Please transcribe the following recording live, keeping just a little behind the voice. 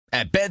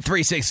At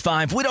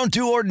Bet365, we don't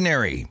do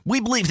ordinary. We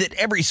believe that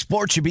every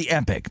sport should be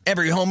epic.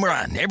 Every home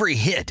run, every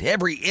hit,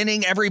 every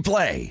inning, every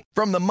play.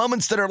 From the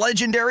moments that are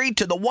legendary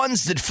to the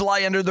ones that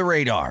fly under the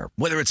radar.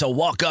 Whether it's a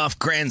walk-off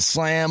grand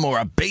slam or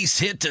a base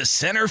hit to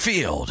center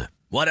field.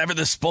 Whatever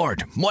the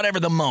sport, whatever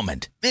the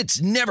moment.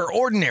 It's never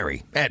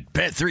ordinary at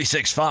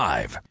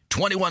Bet365.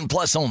 21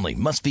 plus only.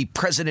 Must be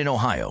present in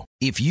Ohio.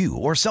 If you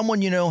or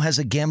someone you know has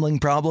a gambling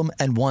problem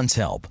and wants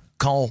help,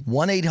 call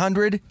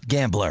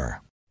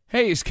 1-800-GAMBLER.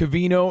 Hey, it's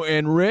Covino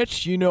and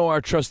Rich. You know our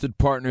trusted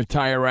partner,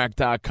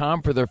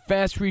 TireRack.com, for their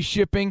fast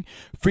reshipping,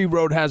 free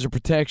road hazard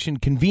protection,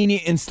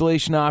 convenient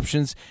installation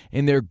options,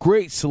 and their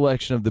great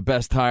selection of the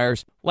best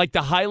tires. Like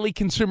the highly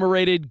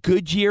consumer-rated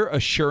Goodyear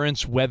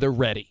Assurance Weather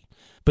Ready.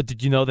 But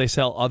did you know they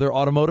sell other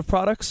automotive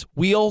products?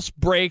 Wheels,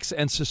 brakes,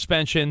 and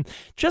suspension,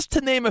 just to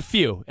name a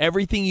few.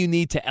 Everything you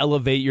need to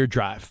elevate your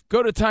drive.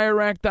 Go to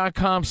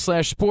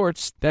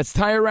TireRack.com/sports. That's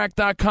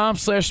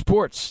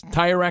TireRack.com/sports.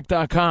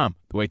 TireRack.com,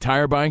 the way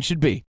tire buying should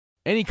be.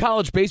 Any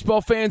college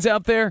baseball fans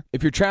out there?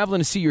 If you're traveling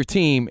to see your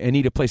team and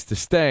need a place to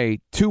stay,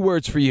 2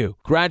 words for you: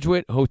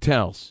 Graduate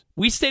Hotels.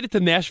 We stayed at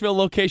the Nashville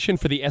location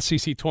for the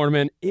SEC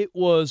tournament. It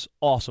was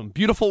awesome.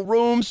 Beautiful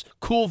rooms,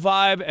 cool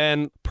vibe,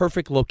 and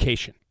perfect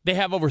location. They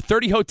have over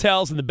 30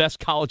 hotels in the best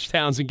college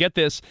towns, and get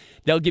this,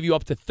 they'll give you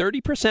up to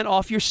 30%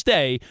 off your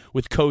stay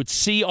with code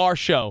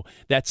CRSHOW.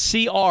 That's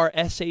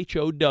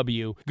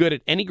CRSHOW. Good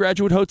at any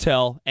Graduate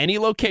Hotel, any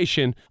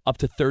location, up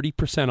to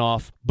 30%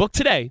 off. Book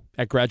today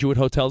at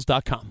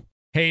graduatehotels.com.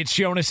 Hey, it's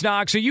Jonas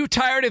Knox. Are you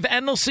tired of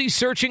endlessly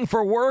searching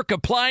for work,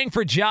 applying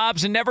for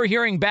jobs, and never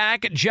hearing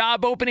back?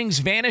 Job openings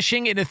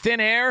vanishing into thin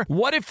air?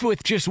 What if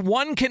with just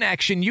one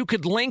connection, you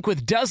could link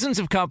with dozens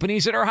of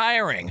companies that are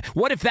hiring?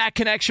 What if that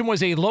connection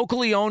was a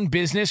locally owned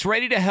business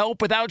ready to help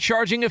without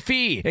charging a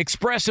fee?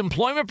 Express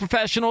Employment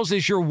Professionals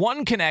is your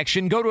one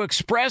connection. Go to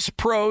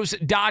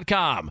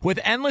expresspros.com. With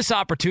endless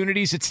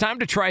opportunities, it's time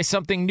to try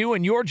something new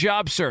in your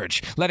job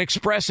search. Let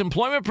Express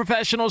Employment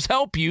Professionals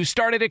help you.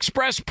 Start at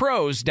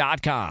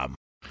expresspros.com.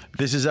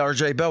 This is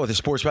RJ Bell with the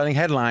sports betting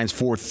headlines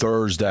for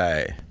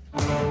Thursday.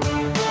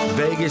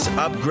 Vegas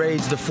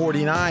upgrades the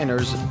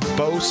 49ers.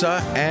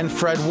 Bosa and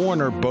Fred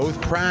Warner both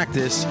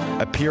practice,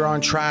 appear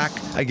on track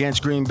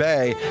against Green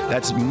Bay.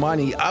 That's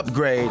money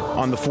upgrade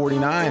on the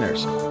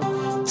 49ers.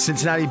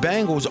 Cincinnati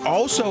Bengals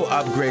also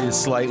upgraded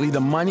slightly.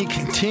 The money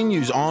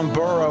continues on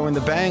Burrow and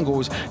the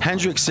Bengals.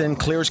 Hendrickson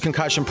clears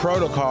concussion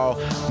protocol.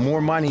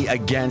 More money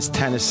against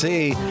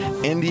Tennessee.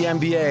 In the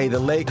NBA, the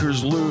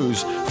Lakers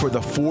lose for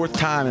the 4th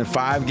time in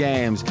 5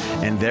 games.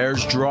 And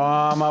there's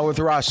drama with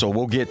Russell.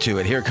 We'll get to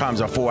it. Here comes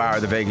a full hour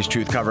of the Vegas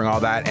Truth covering all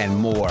that and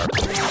more.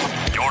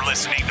 You're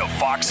listening to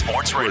Fox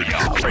Sports Radio.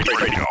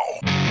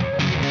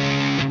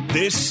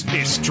 This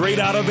is Straight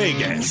Out of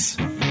Vegas.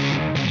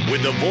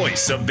 With the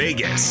voice of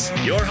Vegas,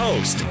 your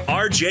host,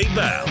 RJ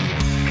Bell.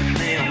 Give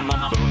me a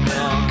number,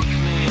 girl.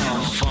 Give me a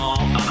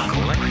song. I'm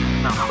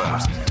collecting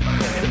numbers.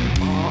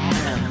 More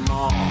and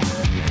more.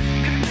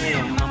 Give me a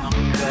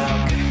number,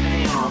 girl. Give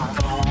me a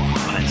phone.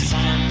 I'm a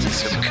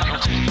scientist of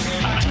counting.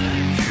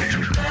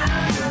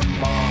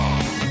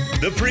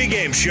 The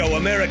pregame show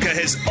America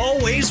has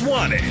always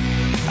wanted.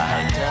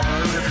 I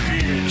tell the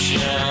future.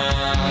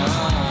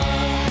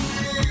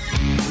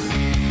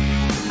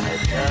 I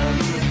tell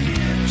the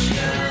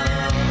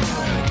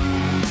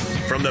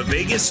From the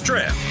Vegas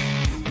Strip,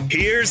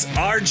 here's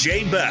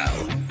RJ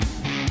Bell.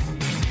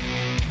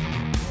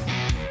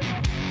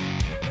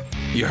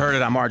 You heard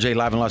it. I'm RJ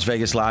live in Las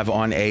Vegas, live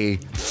on a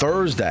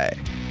Thursday,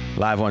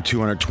 live on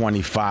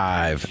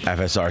 225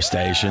 FSR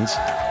stations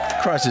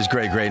across this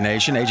great, great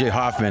nation. AJ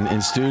Hoffman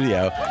in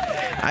studio.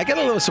 I got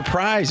a little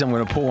surprise I'm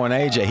going to pull on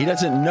AJ. He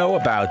doesn't know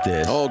about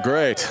this. Oh,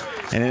 great.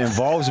 And it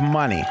involves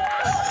money.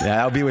 Yeah,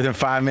 that'll be within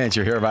 5 minutes.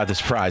 You'll hear about the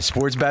surprise.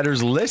 Sports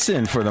bettors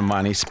listen for the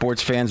money.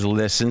 Sports fans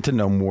listen to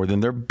know more than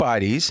their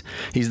buddies.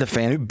 He's the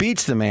fan who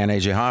beats the man,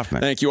 AJ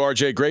Hoffman. Thank you,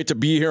 RJ. Great to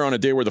be here on a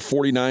day where the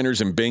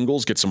 49ers and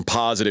Bengals get some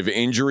positive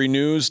injury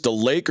news. The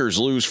Lakers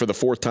lose for the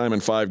 4th time in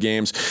 5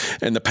 games.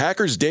 And the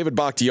Packers' David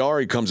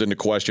Bakhtiari comes into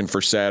question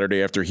for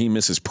Saturday after he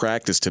misses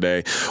practice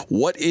today.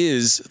 What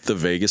is the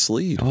Vegas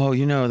lead? Well,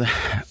 you know,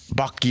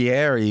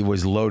 Bakhtiari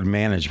was load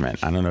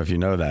management. I don't know if you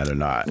know that or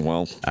not.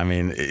 Well, I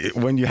mean,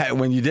 when you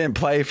didn't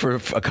play for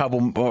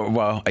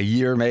a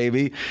year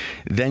maybe,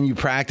 then you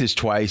practice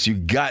twice. You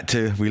got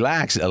to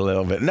relax a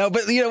little bit. No,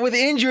 but you know, with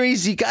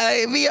injuries, you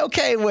gotta be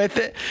okay with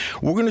it.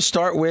 We're going to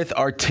start with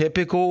our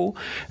typical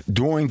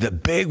during the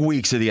big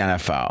weeks of the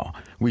NFL.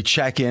 We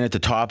check in at the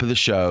top of the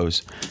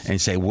shows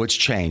and say, what's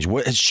changed?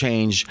 What has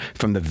changed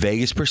from the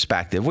Vegas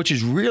perspective, which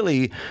is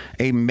really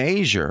a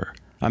measure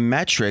a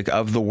metric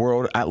of the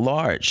world at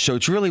large. So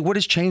it's really what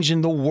has changed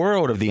in the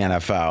world of the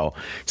NFL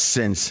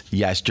since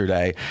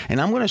yesterday.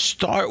 And I'm going to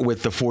start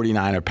with the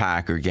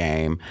 49er-Packer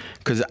game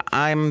because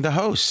I'm the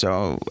host,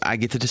 so I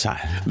get to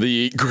decide.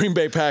 The Green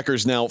Bay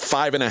Packers now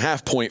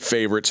 5.5-point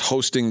favorites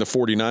hosting the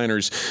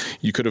 49ers.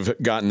 You could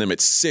have gotten them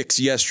at 6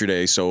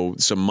 yesterday, so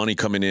some money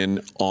coming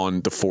in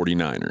on the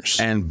 49ers.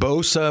 And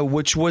Bosa,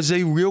 which was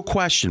a real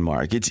question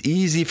mark. It's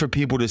easy for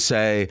people to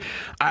say,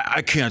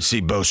 I can't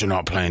see Bosa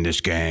not playing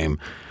this game.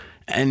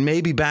 And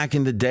maybe back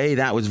in the day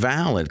that was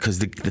valid because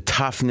the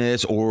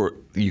toughness, or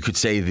you could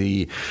say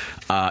the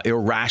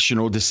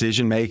irrational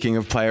decision-making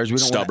of players.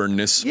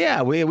 Stubbornness. We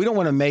don't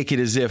want to make it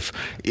as if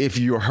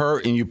you're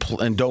hurt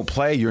and don't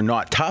play, you're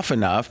not tough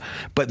enough.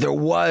 But there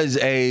was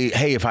a,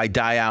 hey, if I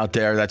die out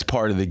there, that's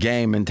part of the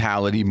game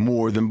mentality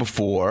more than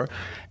before.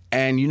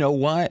 And you know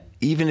what?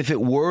 Even if it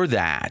were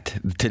that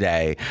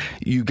today,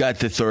 you got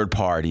the third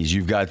parties.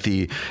 You've got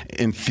the,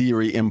 in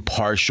theory,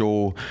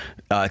 impartial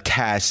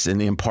tests and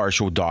the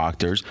impartial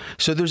doctors.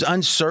 So there's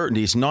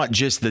uncertainty. It's not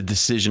just the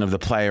decision of the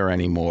player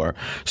anymore.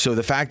 So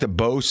the fact that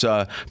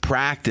Bosa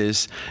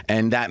practiced,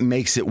 and that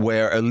makes it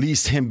where at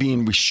least him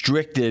being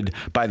restricted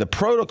by the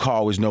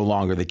protocol is no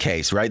longer the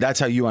case, right? That's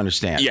how you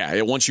understand.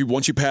 Yeah, once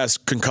you pass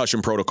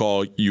concussion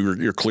protocol,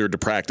 you're cleared to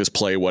practice,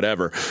 play,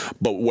 whatever.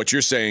 But what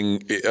you're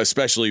saying,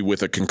 especially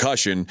with a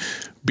concussion,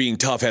 being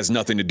tough has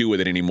nothing to do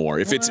with it anymore.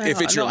 If it's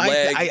your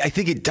leg, I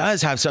think it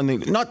does have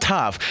something, not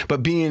tough,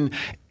 but being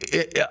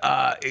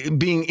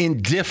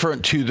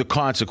indifferent to the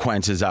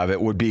consequences of it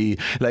would be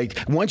like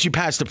once you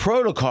pass the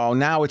protocol,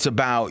 now it's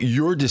about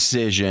your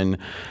decision,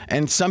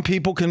 and some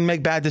people can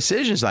make bad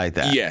decisions like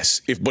that.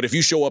 Yes, but if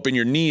you show up and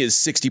your knee is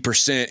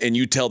 60% and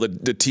you tell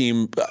the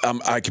team,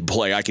 I can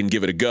play, I can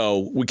give it a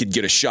go, we could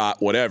get a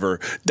shot, whatever,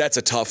 that's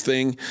a tough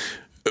thing.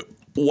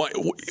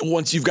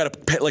 Once you've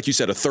got like you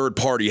said, a third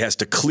party has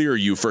to clear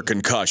you for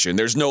concussion.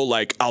 There's no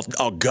like,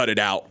 I'll gut it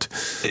out.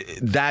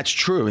 That's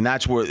true, and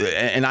that's where,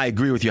 and I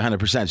agree with you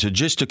 100%. So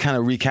just to kind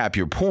of recap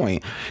your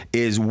point,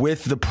 is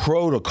with the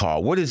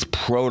protocol. What is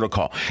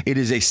protocol? It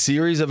is a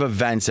series of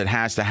events that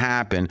has to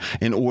happen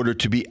in order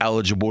to be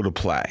eligible to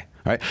play.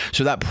 Right?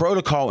 So that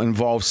protocol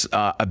involves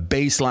a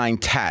baseline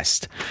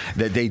test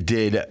that they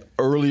did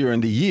earlier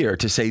in the year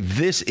to say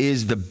this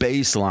is the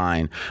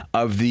baseline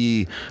of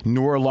the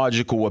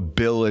neurological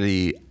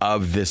ability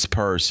of this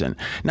person.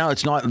 Now,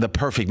 it's not the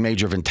perfect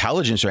measure of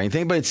intelligence or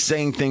anything, but it's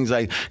saying things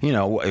like,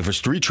 if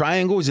there's 3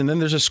 triangles and then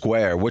there's a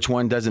square, which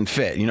one doesn't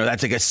fit?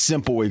 That's like a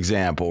simple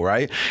example,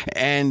 right?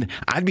 And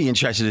I'd be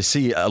interested to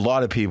see a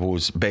lot of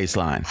people's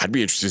baseline. I'd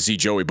be interested to see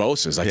Joey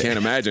Bosa's. I can't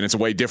imagine. It's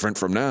way different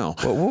from now.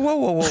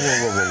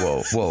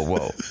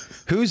 Whoa.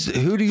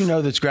 Who do you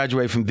know that's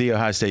graduated from The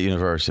Ohio State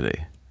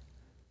University?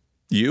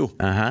 You.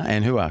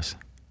 And who else?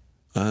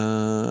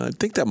 I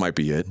think that might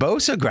be it.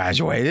 Bosa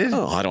graduated.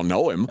 Oh, I don't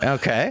know him.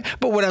 Okay.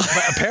 But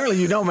apparently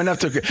you know him enough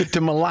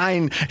to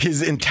malign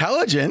his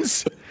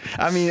intelligence.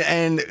 I mean,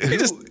 and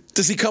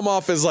does he come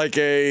off as like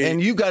a?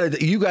 And you got an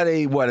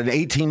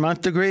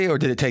 18-month degree, or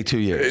did it take 2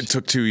 years? It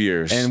took 2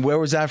 years. And where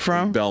was that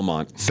from?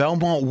 Belmont.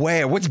 Belmont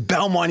where? What's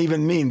Belmont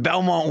even mean?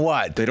 Belmont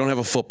what? They don't have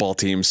a football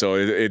team, so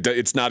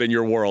it's not in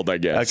your world, I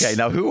guess. Okay,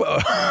 now who?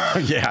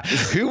 Yeah,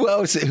 who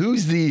else?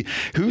 Who's the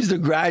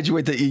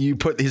graduate that you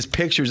put his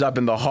pictures up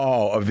in the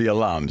hall of the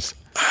alums?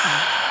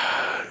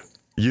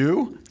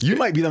 You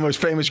might be the most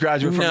famous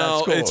graduate from that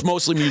school. No, it's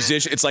mostly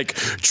musicians. It's like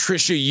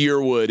Trisha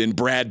Yearwood and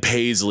Brad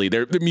Paisley.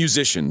 They're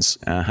musicians.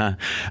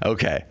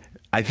 Okay.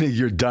 I think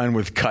you're done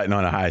with cutting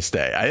on Ohio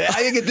State. I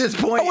think at this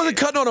point... I wasn't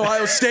cutting on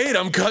Ohio State.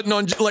 I'm cutting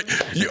on...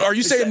 are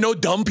you saying no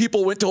dumb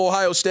people went to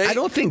Ohio State? I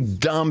don't think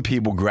dumb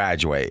people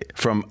graduate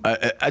from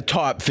a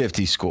top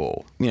 50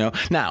 school.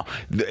 Now,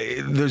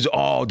 there's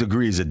all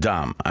degrees of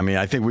dumb. I mean,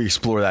 I think we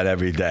explore that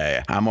every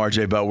day. I'm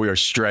RJ Bell. We are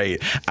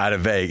straight out of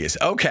Vegas.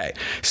 Okay,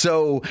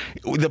 so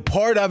the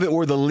part of it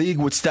where the league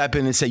would step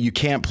in and say you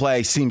can't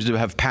play seems to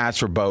have passed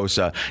for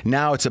Bosa.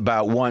 Now it's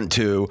about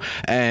 1-2,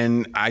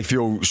 and I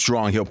feel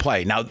strong he'll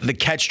play. Now,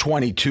 the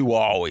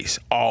catch-22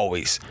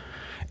 always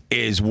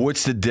is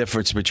what's the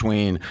difference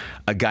between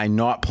a guy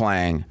not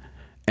playing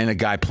and a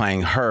guy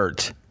playing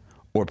hurt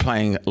or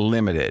playing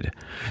limited.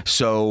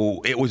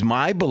 So it was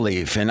my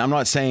belief, and I'm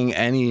not saying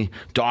any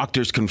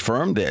doctors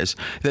confirmed this,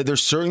 that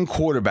there's certain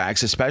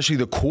quarterbacks, especially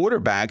the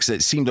quarterbacks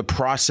that seem to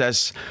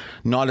process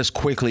not as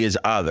quickly as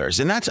others.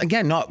 And that's,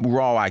 again, not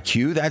raw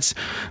IQ. That's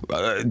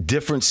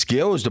different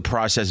skills to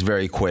process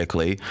very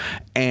quickly.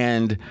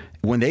 And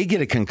when they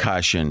get a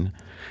concussion,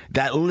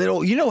 that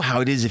little,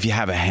 how it is if you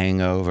have a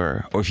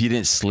hangover or if you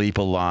didn't sleep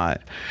a lot,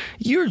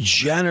 you're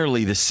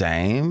generally the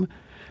same.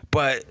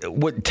 But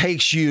what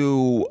takes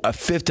you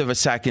 1/5 of a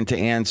second to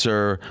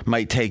answer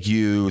might take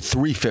you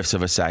 3/5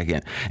 of a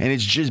second. And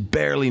it's just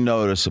barely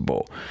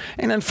noticeable.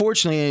 And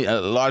unfortunately,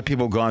 a lot of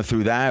people have gone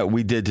through that.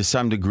 We did to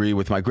some degree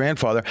with my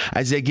grandfather.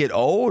 As they get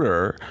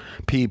older,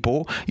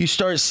 people, you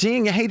start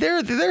seeing, hey,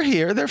 they're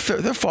here, they're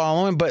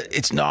following, but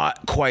it's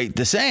not quite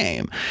the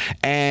same.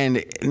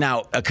 And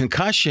now a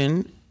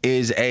concussion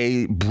is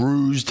a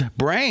bruised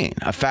brain,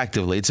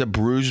 effectively. It's a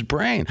bruised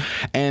brain.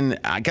 And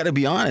I got to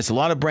be honest, a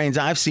lot of brains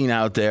I've seen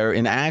out there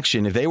in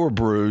action, if they were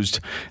bruised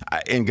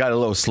and got a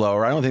little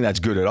slower, I don't think that's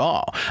good at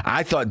all.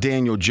 I thought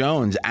Daniel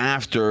Jones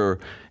after...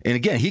 And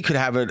again,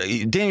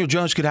 Daniel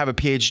Jones could have a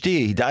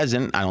PhD. He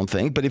doesn't, I don't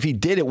think. But if he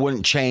did, it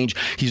wouldn't change.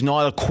 He's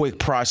not a quick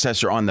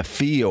processor on the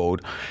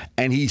field.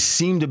 And he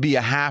seemed to be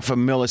a half a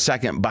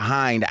millisecond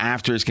behind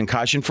after his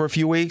concussion for a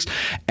few weeks.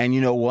 And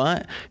you know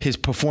what? His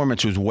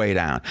performance was way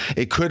down.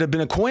 It could have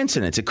been a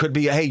coincidence. It could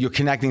be, hey, you're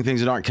connecting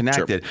things that aren't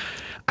connected. Sure.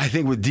 I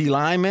think with D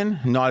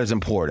linemen, not as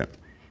important.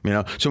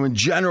 So in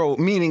general,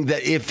 meaning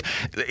that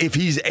if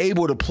he's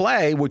able to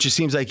play, which it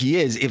seems like he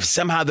is, if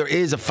somehow there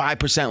is a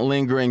 5%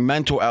 lingering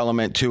mental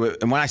element to it,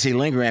 and when I say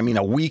lingering, I mean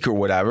a week or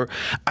whatever,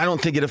 I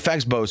don't think it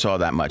affects Bosa all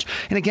that much.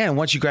 And again,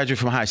 once you graduate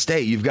from Ohio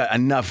State, you've got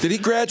enough. Did he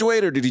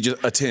graduate or did he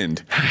just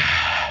attend?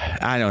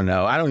 I don't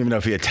know. I don't even know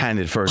if he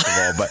attended, first of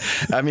all.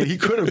 But, I mean, he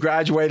could have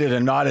graduated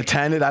and not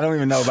attended. I don't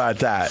even know about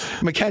that.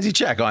 Mackenzie,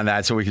 check on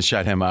that so we can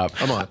shut him up.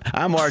 I'm on.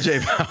 I'm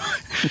RJ.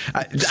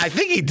 I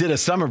think he did a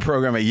summer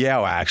program at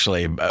Yale,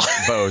 actually,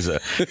 Bosa.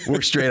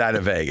 We're straight out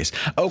of Vegas.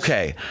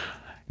 Okay.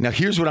 Now,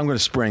 here's what I'm going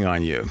to spring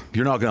on you.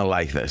 You're not going to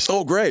like this.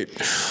 Oh, great.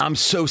 I'm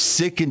so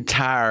sick and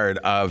tired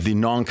of the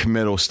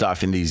non-committal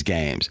stuff in these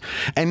games.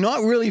 And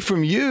not really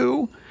from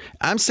you.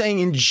 I'm saying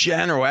in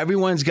general,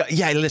 everyone's got,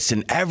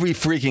 listen, every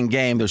freaking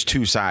game, there's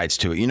two sides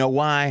to it. You know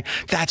why?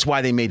 That's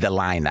why they made the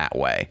line that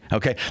way.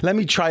 Okay? Let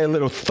me try a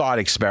little thought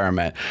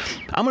experiment.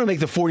 I'm going to make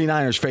the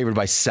 49ers favored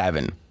by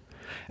 7.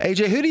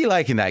 AJ, who do you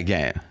like in that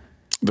game?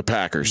 The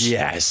Packers.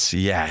 Yes.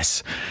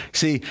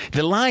 See,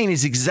 the line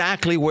is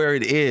exactly where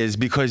it is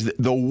because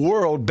the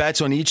world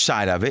bets on each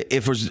side of it.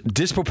 If there's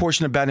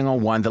disproportionate betting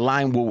on one, the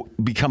line will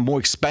become more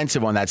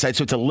expensive on that side,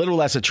 so it's a little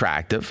less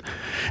attractive.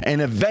 And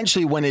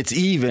eventually, when it's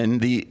even,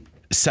 the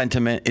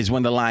sentiment is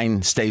when the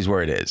line stays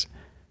where it is.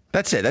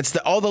 That's it. That's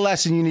all the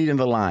lesson you need in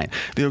the line.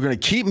 They're going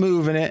to keep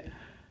moving it.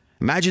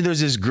 Imagine there's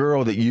this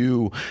girl that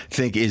you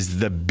think is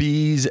the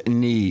bee's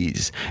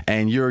knees,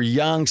 and you're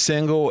young,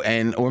 single,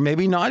 or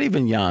maybe not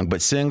even young,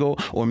 but single,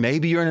 or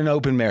maybe you're in an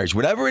open marriage.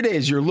 Whatever it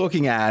is, you're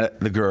looking at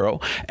the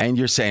girl, and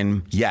you're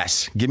saying,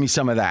 yes, give me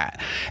some of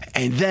that.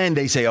 And then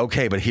they say,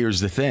 okay, but here's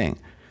the thing.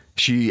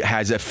 She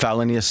has a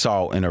felony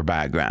assault in her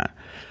background.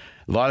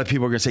 A lot of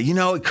people are going to say,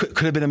 it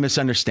could have been a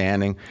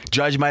misunderstanding.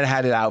 Judge might have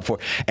had it out for.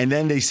 And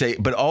then they say,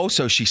 but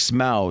also she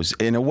smells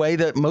in a way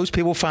that most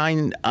people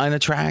find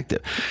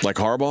unattractive. Like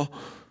Harbaugh?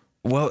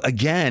 Well,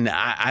 again,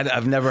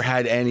 I've never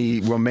had any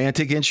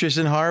romantic interest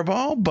in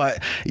Harbaugh,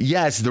 but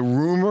yes, the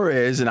rumor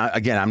is, and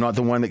I'm not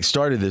the one that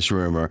started this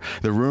rumor.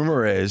 The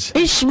rumor is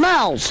he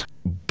smells.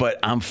 But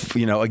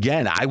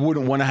again, I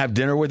wouldn't want to have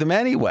dinner with him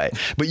anyway.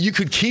 But you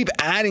could keep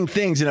adding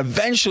things, and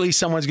eventually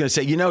someone's going to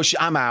say,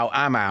 I'm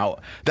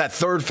out. That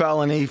third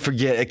felony,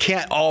 forget it. It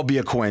can't all be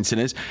a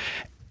coincidence.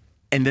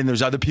 And then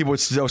there's other people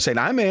still saying,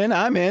 I'm in.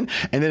 And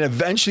then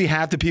eventually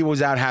half the people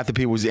was out, half the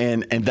people was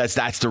in, and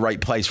that's the right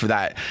place for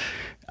that.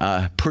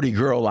 Pretty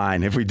girl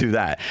line if we do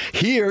that.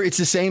 Here, it's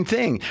the same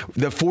thing.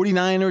 The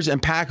 49ers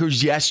and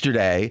Packers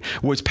yesterday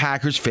was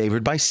Packers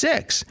favored by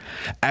 6.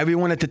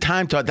 Everyone at the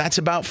time thought that's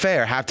about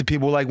fair. Half the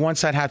people like one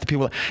side, half the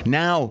people.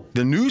 Now,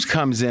 the news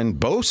comes in,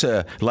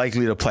 Bosa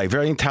likely to play,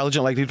 very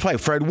intelligent, likely to play.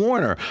 Fred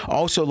Warner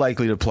also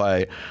likely to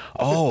play.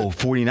 Oh,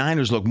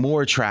 49ers look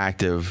more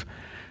attractive.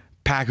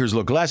 Packers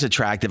look less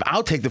attractive.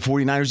 I'll take the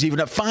 49ers even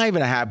at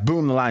 5.5.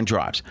 Boom, the line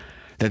drops.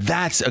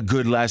 That's a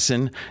good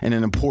lesson and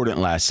an important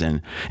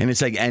lesson. And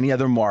it's like any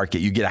other market.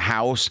 You get a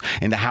house,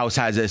 and the house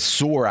has a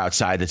sewer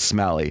outside that's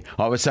smelly.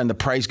 All of a sudden, the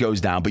price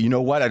goes down. But you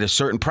know what? At a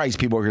certain price,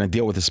 people are going to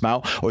deal with the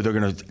smell, or they're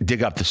going to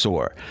dig up the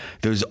sewer.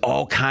 There's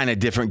all kind of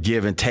different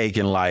give and take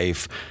in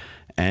life,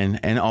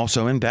 and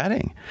also in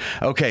betting.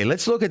 Okay,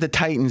 let's look at the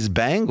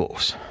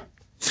Titans-Bengals.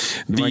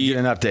 Get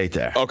an update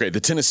there. Okay, the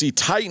Tennessee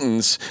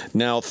Titans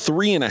now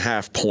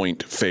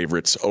 3.5-point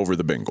favorites over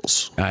the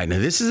Bengals. All right, now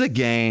this is a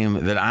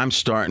game that I'm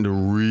starting to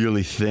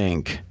really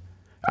think.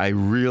 I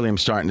really am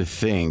starting to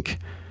think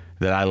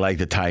that I like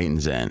the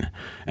Titans in.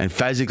 And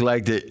Fezzik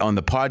liked it on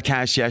the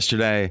podcast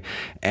yesterday.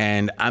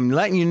 And I'm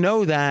letting you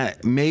know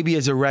that maybe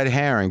as a red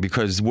herring,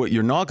 because what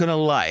you're not going to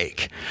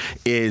like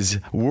is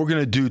we're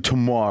going to do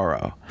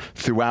tomorrow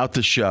throughout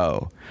the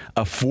show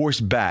a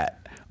forced bet,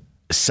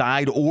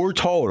 side or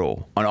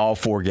total, on all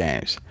 4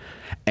 games.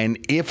 And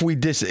if we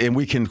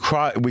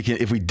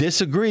if we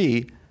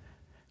disagree,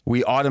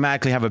 we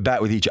automatically have a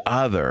bet with each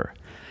other.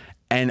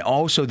 And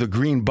also, the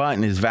green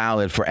button is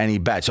valid for any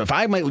bet. So if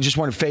I might just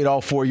want to fade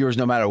all 4 of yours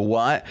no matter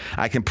what,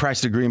 I can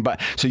press the green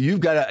button. So you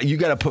got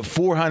to put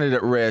 400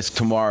 at risk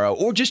tomorrow,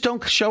 or just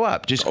don't show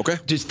up.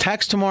 Just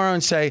text tomorrow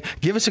and say,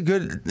 give us a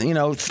good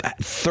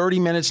 30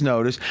 minutes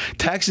notice.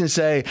 Text and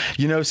say,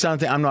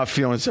 something, I'm not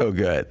feeling so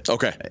good.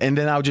 Okay. And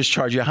then I'll just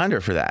charge you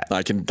 100 for that.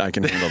 I can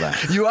handle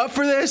that. You up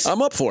for this?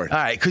 I'm up for it. All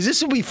right, because this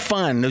will be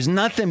fun. There's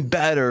nothing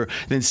better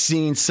than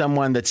seeing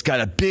someone that's got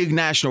a big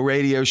national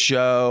radio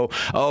show.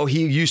 Oh,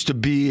 he used to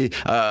be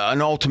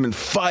an Ultimate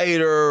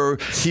Fighter.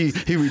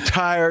 He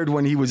retired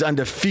when he was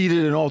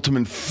undefeated in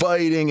Ultimate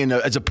Fighting and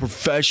as a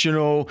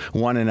professional,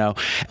 1-0.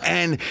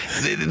 And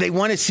they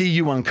want to see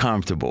you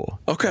uncomfortable.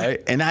 Okay.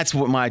 Right? And that's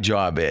what my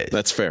job is.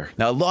 That's fair.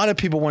 Now, a lot of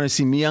people want to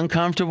see me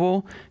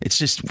uncomfortable. It's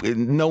just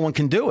no one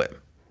can do it.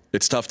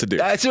 It's tough to do.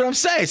 That's what I'm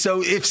saying.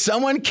 So if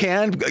someone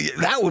can,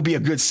 that would be a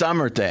good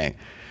summer thing.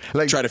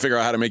 Like, try to figure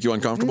out how to make you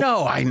uncomfortable?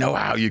 No, I know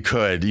how you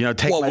could.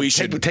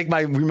 Take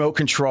my remote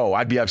control.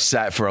 I'd be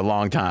upset for a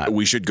long time.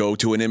 We should go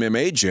to an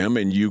MMA gym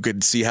and you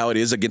could see how it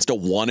is against a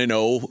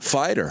 1-0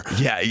 fighter.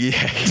 Yeah.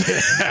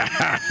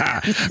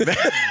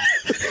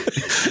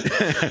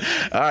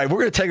 All right, we're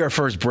going to take our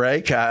first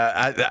break.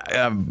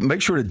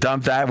 Make sure to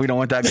dump that. We don't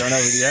want that going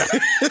over the air.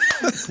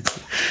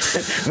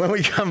 When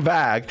we come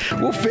back,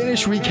 we'll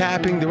finish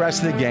recapping the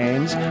rest of the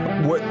games,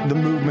 what the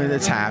movement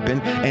that's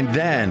happened, and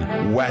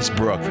then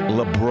Westbrook,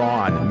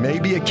 LeBron,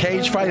 maybe a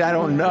cage fight. I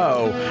don't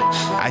know.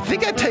 I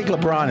think I'd take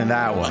LeBron in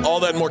that one. All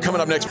that and more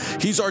coming up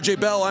next. He's RJ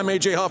Bell. I'm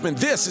AJ Hoffman.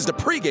 This is the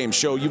pregame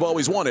show you've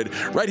always wanted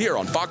right here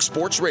on Fox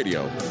Sports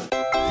Radio.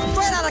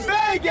 Straight out of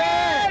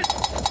Vegas!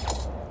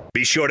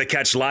 Be sure to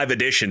catch live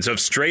editions of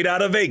Straight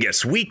Outta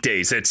Vegas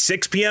weekdays at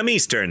 6 p.m.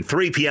 Eastern,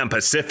 3 p.m.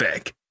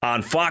 Pacific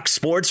on Fox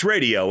Sports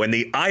Radio and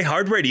the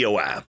iHeartRadio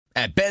app.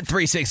 At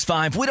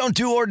Bet365, we don't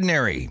do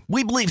ordinary.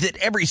 We believe that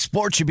every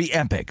sport should be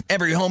epic.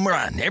 Every home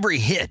run, every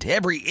hit,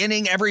 every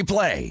inning, every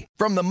play.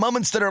 From the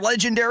moments that are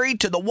legendary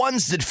to the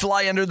ones that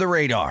fly under the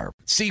radar.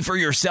 See for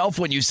yourself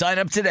when you sign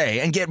up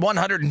today and get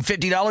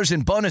 $150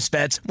 in bonus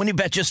bets when you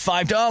bet just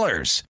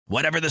 $5.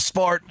 Whatever the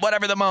sport,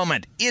 whatever the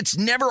moment, it's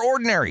never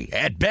ordinary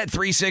at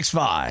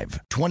Bet365.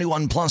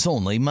 21 plus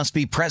only. Must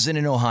be present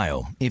in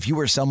Ohio. If you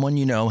or someone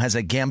you know has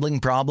a gambling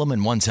problem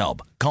and wants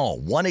help, call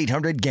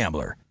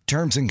 1-800-GAMBLER.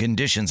 Terms and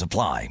conditions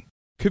apply.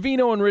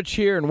 Covino and Rich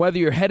here, and whether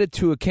you're headed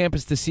to a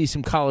campus to see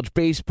some college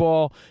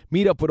baseball,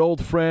 meet up with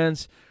old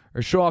friends,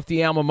 or show off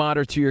the alma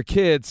mater to your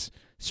kids,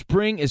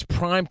 spring is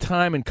prime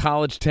time in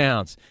college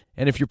towns.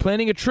 And if you're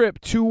planning a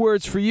trip, 2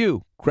 words for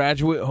you: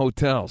 Graduate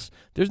Hotels.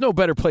 There's no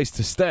better place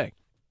to stay.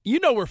 You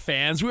know we're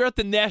fans. We were at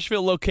the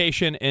Nashville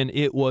location, and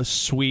it was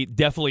sweet.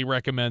 Definitely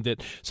recommend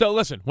it. So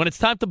listen, when it's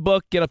time to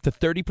book, get up to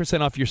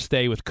 30% off your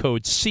stay with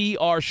code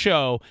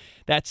CRSHOW.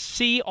 That's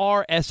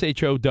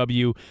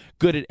CRSHOW.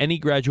 Good at any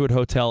Graduate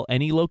Hotel,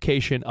 any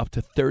location, up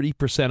to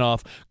 30%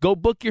 off. Go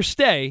book your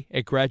stay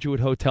at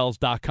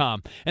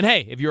graduatehotels.com. And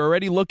hey, if you're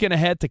already looking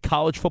ahead to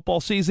college football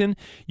season,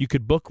 you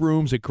could book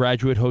rooms at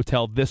Graduate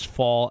Hotel this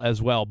fall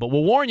as well. But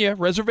we'll warn you,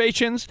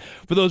 reservations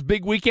for those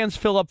big weekends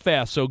fill up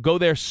fast, so go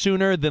there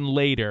sooner than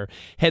later.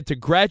 Head to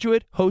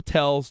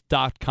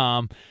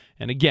graduatehotels.com.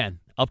 And again,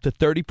 up to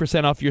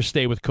 30% off your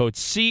stay with code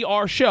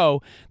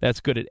CRSHOW. That's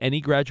good at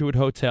any Graduate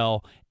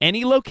Hotel,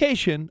 any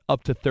location,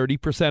 up to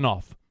 30%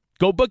 off.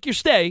 Go book your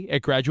stay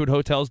at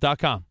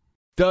graduatehotels.com.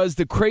 Does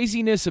the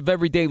craziness of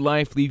everyday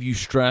life leave you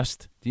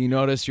stressed? Do you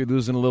notice you're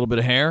losing a little bit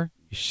of hair?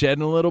 You're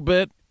shedding a little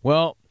bit?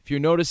 Well, if you're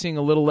noticing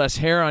a little less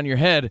hair on your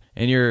head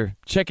and you're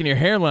checking your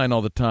hairline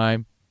all the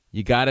time,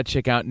 you got to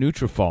check out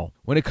Nutrafol.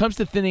 When it comes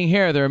to thinning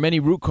hair, there are many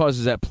root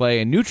causes at play,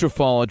 and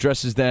Nutrafol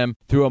addresses them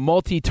through a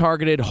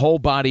multi-targeted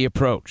whole-body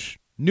approach.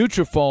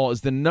 Nutrafol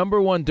is the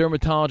 #1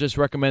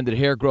 dermatologist-recommended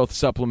hair growth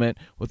supplement,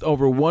 with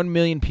over 1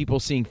 million people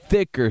seeing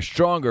thicker,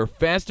 stronger,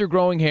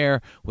 faster-growing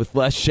hair with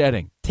less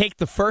shedding. Take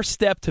the first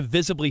step to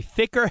visibly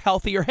thicker,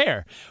 healthier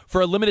hair.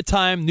 For a limited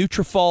time,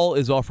 Nutrafol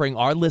is offering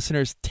our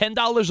listeners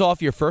 $10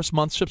 off your first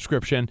month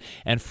subscription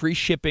and free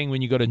shipping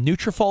when you go to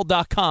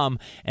Nutrafol.com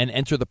and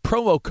enter the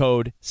promo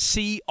code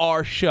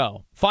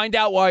CRSHOW. Find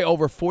out why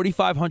over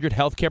 4,500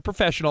 healthcare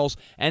professionals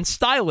and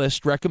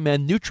stylists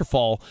recommend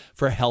Nutrafol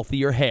for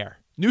healthier hair.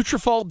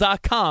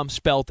 Nutrafol.com,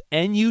 spelled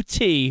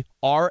Nutrafol.com,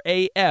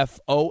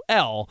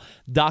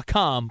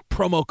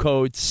 promo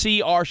code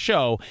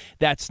CRSHOW.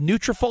 That's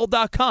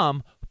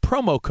Nutrafol.com,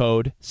 promo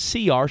code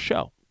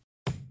CRSHOW.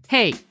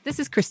 Hey, this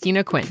is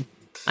Christina Quinn.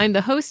 I'm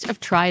the host of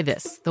Try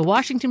This, the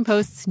Washington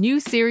Post's new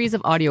series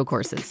of audio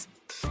courses.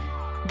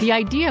 The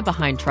idea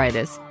behind Try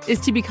This is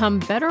to become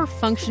better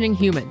functioning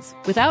humans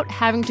without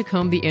having to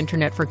comb the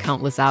internet for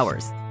countless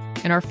hours.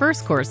 In our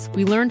first course,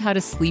 we learned how to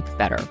sleep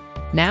better.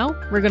 Now,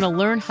 we're going to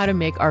learn how to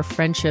make our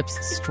friendships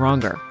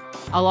stronger.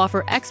 I'll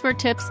offer expert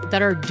tips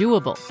that are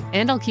doable,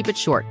 and I'll keep it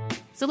short.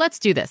 So let's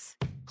do this.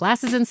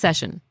 Class is in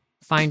session.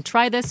 Find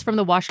Try This from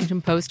the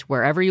Washington Post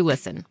wherever you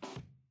listen.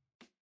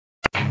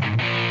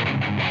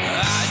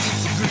 I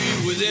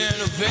disagree with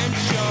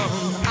intervention.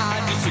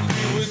 I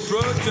disagree with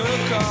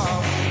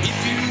protocol.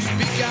 If you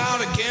speak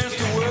out against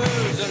the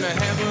words, then the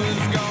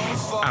heavens gone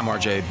fall. I'm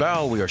RJ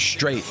Bell. We are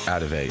straight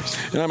out of Vegas.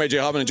 And I'm AJ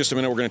Hoffman. In just a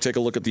minute, we're going to take a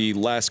look at the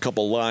last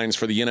couple lines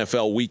for the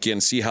NFL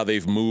weekend, see how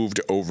they've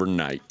moved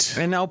overnight.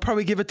 And I'll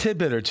probably give a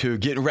tidbit or two,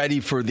 getting ready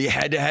for the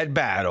head-to-head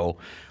battle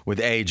with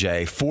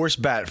AJ. Force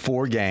bet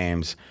 4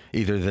 games,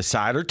 either the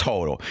side or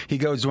total. He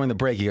goes during the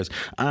break, he goes,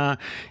 can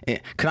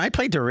I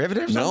play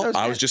derivatives? No,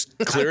 I was just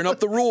clearing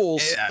up the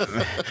rules.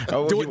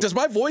 Does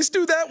my voice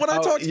do that when I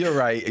talk? You're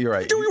right. I can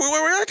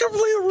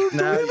play a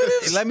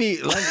derivative?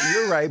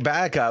 You're right.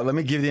 Back up. Let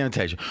me give you the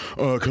invitation.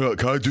 can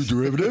I do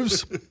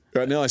derivatives?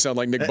 Right now I sound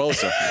like Nick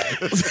Bosa.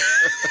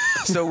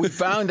 So we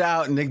found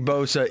out Nick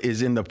Bosa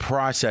is in the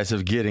process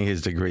of getting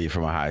his degree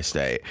from Ohio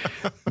State.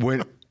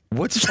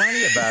 What's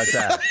funny about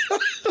that?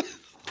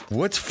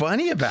 What's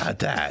funny about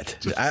that?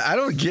 I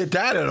don't get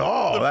that at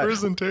all. The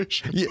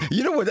presentation.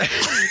 You know what?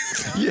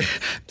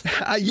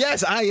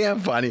 Yes, I am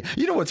funny.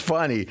 You know what's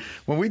funny?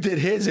 When we did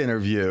his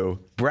interview,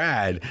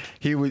 Brad,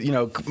 he was,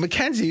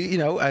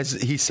 Mackenzie, as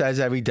he says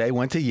every day,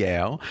 went to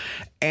Yale.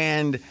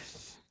 And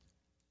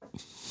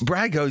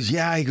Brad goes,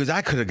 he goes,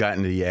 I could have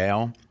gotten to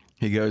Yale.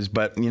 He goes,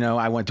 but,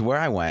 I went to where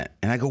I went.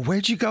 And I go,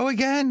 where'd you go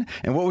again?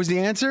 And what was the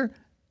answer?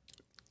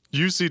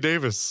 UC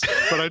Davis.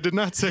 But I did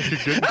not say you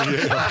couldn't to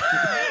Yale.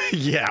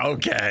 Yeah,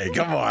 okay.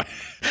 Come on.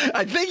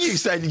 I think you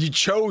said you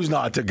chose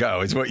not to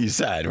go, is what you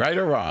said, right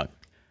or wrong?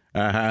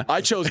 Uh-huh.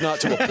 I chose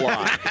not to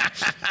apply.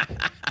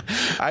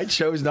 I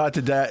chose not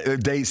to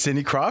date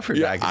Cindy Crawford.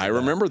 Yeah, I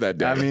remember that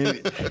day. I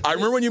mean, I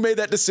remember when you made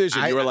that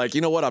decision. You were like,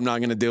 you know what? I'm not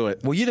going to do it.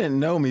 Well, you didn't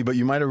know me, but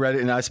you might have read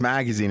it in Us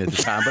Magazine at the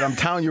time. But I'm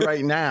telling you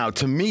right now,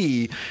 to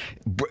me,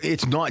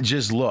 it's not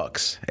just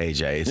looks,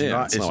 AJ. It's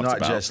not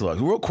just looks.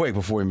 Real quick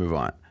before we move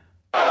on.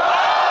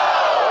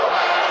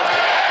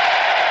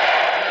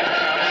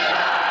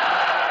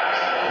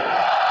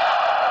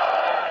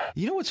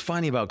 You know what's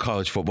funny about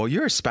college football?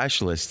 You're a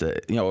specialist,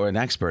 or an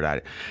expert at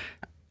it.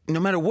 No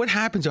matter what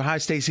happens, Ohio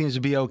State seems to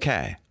be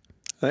okay.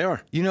 They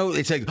are.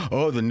 It's like,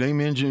 the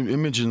name, image,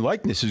 and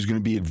likeness is going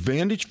to be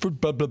advantage for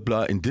blah, blah,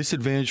 blah, and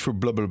disadvantage for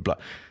blah, blah, blah.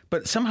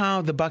 But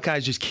somehow the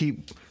Buckeyes just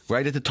keep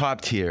right at the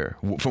top tier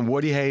from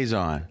Woody Hayes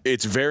on.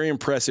 It's very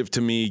impressive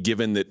to me,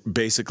 given that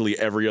basically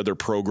every other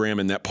program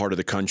in that part of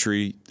the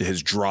country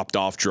has dropped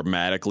off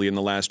dramatically in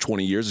the last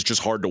 20 years. It's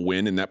just hard to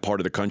win in that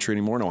part of the country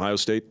anymore, and Ohio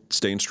State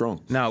staying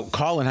strong. Now,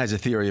 Colin has a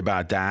theory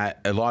about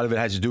that. A lot of it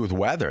has to do with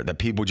weather, that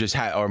people just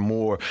are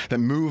more, that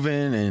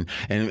moving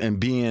and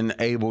being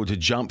able to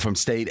jump from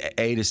state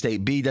A to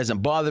state B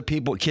doesn't bother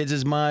kids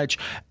as much.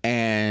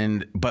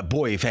 But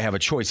boy, if they have a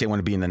choice, they want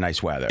to be in the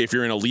nice weather. If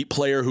you're an elite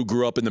player who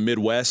grew up in the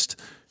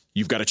Midwest,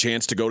 you've got a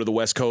chance to go to the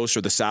West Coast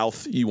or the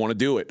South, you want to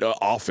do it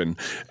often.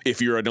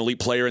 If you're an elite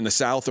player in the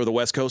South or the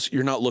West Coast,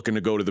 you're not looking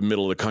to go to the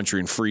middle of the country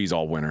and freeze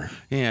all winter.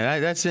 Yeah,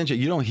 that's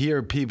interesting. You don't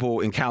hear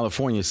people in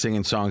California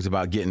singing songs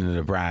about getting to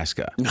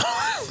Nebraska. No.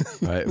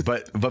 Right?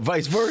 But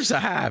vice versa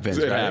happens.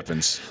 It right?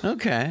 happens.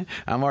 Okay.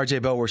 I'm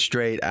RJ Bell. We're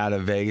straight out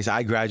of Vegas.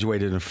 I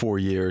graduated in 4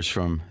 years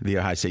from The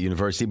Ohio State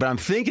University, but I'm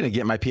thinking of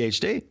getting my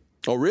PhD.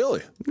 Oh,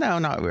 really? No,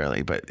 not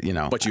really, but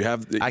But you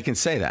have... I can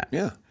say that.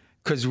 Yeah.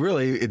 Because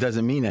really, it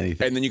doesn't mean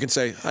anything. And then you can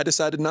say, I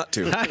decided not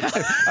to.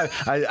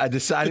 I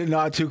decided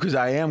not to because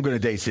I am going to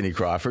date Cindy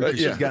Crawford.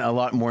 She's gotten a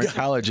lot more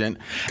intelligent.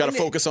 Got to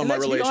focus on my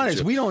relationship. Let's be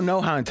honest, we don't know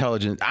how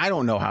intelligent. I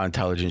don't know how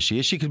intelligent she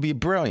is. She could be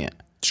brilliant.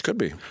 She could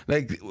be.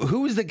 Like,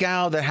 who was the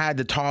gal that had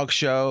the talk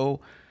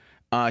show?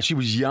 She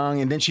was young,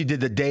 and then she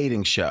did the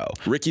dating show.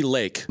 Ricky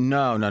Lake.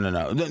 No.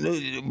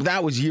 That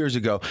was years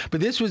ago.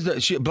 But this was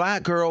the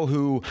black girl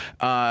who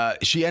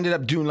she ended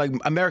up doing like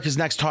America's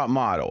Next Top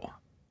Model.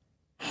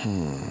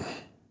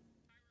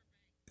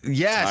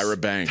 Yes.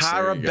 Tyra Banks.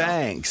 Tyra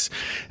Banks.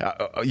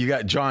 You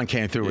got John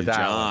came through with that.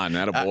 John,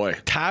 that a boy.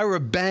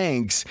 Tyra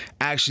Banks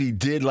actually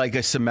did like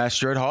a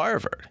semester at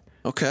Harvard.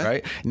 Okay.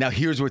 Right? Now,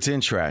 here's what's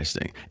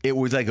interesting. It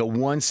was like a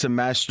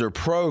one-semester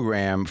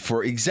program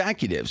for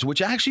executives,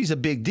 which actually is a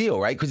big deal,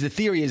 right? Because the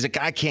theory is a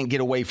guy can't get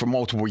away for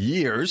multiple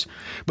years.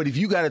 But if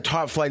you got a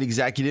top-flight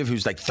executive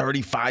who's like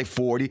 35,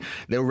 40,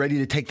 they're ready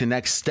to take the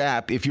next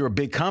step. If you're a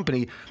big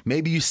company,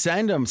 maybe you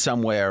send them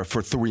somewhere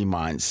for 3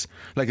 months,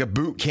 like a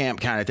boot camp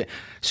kind of thing.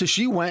 So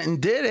she went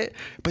and did it.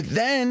 But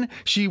then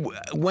she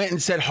went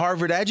and said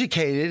Harvard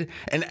educated,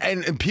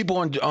 and people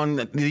on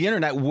the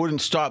internet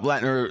wouldn't stop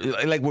letting her,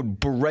 like would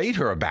berate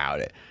her about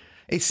it.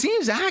 It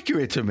seems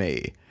accurate to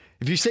me.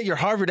 If you say you're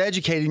Harvard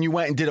educated and you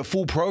went and did a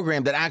full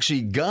program that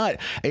actually got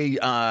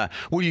a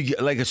you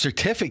get like a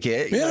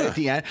certificate at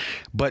the end,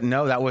 but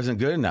no, that wasn't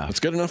good enough. It's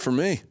good enough for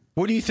me.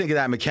 What do you think of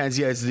that,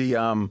 Mackenzie, as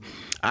the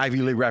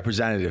Ivy League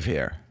representative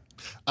here?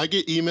 I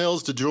get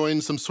emails to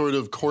join some sort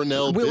of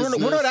Cornell business.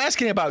 We're not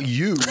asking about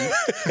you.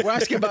 We're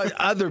asking about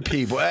other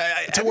people.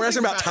 We're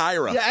asking about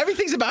Tyra. Yeah,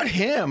 everything's about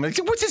him.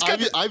 What's this guy?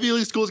 Ivy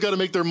League schools got to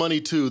make their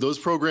money too. Those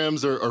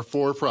programs are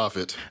for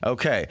profit.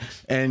 Okay,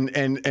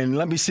 and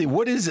let me see.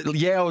 What is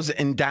Yale's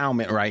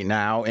endowment right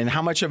now, and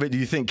how much of it do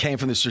you think came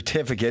from the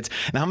certificates,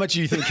 and how much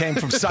do you think came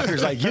from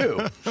suckers like you?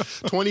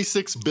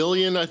 $26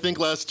 billion, I think,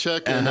 last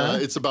check, and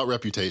it's about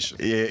reputation.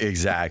 Yeah,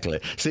 exactly.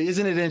 See,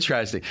 isn't it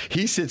interesting?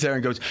 He sits there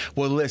and goes,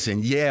 "Well, listen,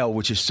 Yale,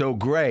 which is so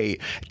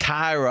great,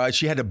 Tyra,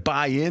 she had to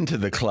buy into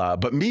the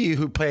club. But me,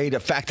 who paid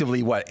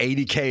effectively,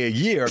 $80K a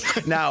year,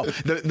 now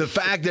the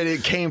fact that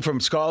it came from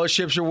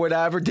scholarships or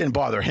whatever didn't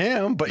bother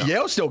him, but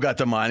Yale still got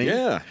the money."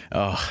 Yeah.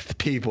 Oh, the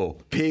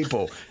people.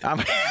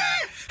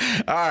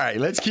 All right,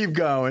 let's keep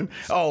going.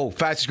 Oh,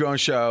 fastest growing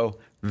show.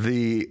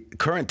 The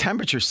current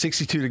temperature,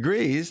 62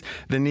 degrees.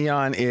 The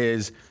neon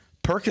is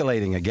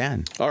percolating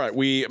again. All right,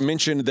 we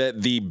mentioned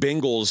that the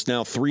Bengals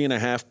now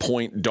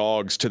 3.5-point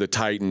dogs to the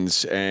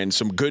Titans, and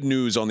some good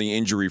news on the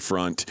injury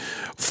front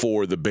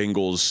for the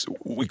Bengals.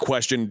 We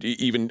questioned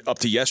even up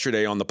to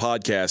yesterday on the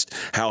podcast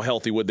how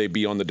healthy would they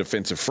be on the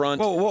defensive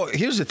front. Well,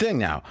 here's the thing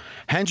now.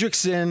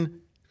 Hendrickson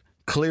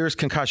clears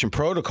concussion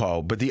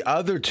protocol, but the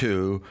other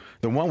two,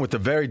 the one with the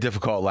very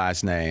difficult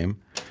last name,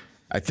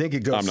 I think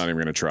it goes. I'm not even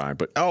going to try,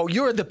 but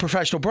you're the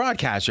professional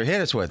broadcaster. Hit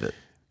us with it.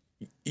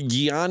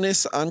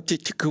 Giannis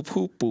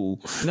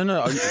Antetokounmpo.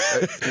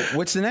 No.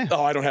 What's the name?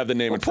 Oh, I don't have the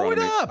name in front of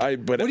me. Pull it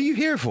up. What are you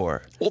here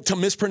for? Well, to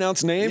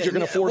mispronounce names? You're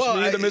going to force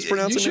me to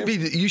mispronounce a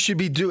name? You should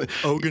be doing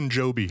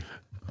Ogunjobi.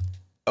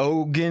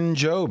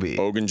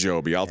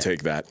 Ogunjobi. I'll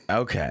take that.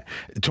 Okay.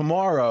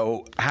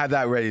 Tomorrow, have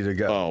that ready to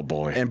go. Oh,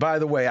 boy. And by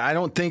the way, I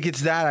don't think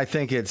it's that. I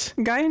think it's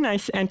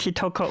Giannis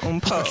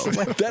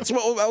Antetokounmpo.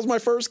 That was my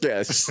first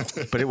guess.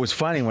 But it was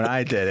funny when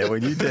I did it.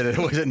 When you did it, it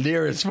wasn't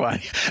near as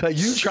funny. Like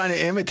you trying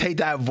to imitate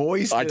that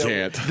voice. I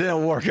can't.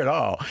 Didn't work at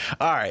all.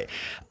 All right.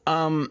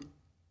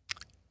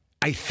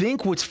 I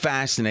think what's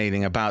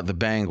fascinating about the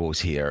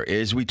Bengals here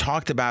is we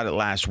talked about it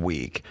last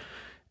week.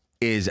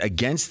 Is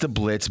against the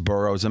blitz,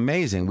 Burrow's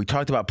amazing. We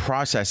talked about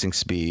processing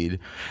speed,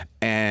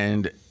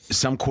 and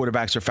some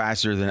quarterbacks are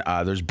faster than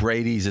others.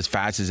 Brady's as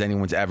fast as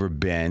anyone's ever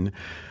been.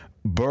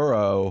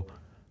 Burrow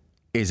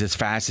is as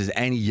fast as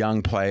any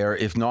young player,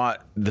 if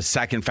not the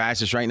second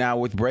fastest right now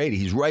with Brady.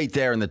 He's right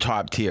there in the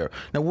top tier.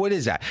 Now, what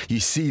is that? You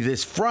see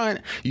this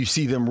front, you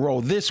see them roll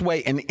this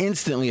way, and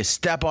instantly a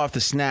step off the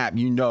snap,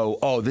 you know,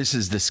 oh, this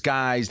is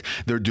disguised.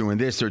 They're doing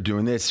this,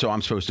 so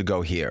I'm supposed to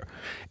go here.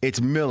 It's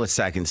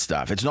millisecond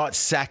stuff. It's not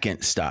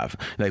second stuff,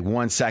 like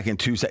 1 second,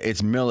 2 seconds.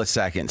 It's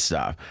millisecond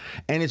stuff.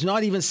 And it's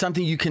not even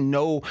something you can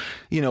know,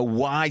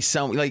 why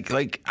some,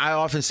 like I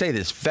often say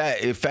this,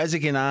 if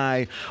Fezzik and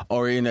I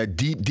are in a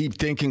deep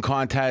thinking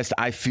contest,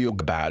 I feel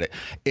about it.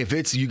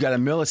 If you got a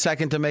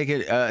millisecond to make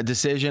a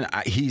decision,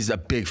 he's a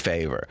big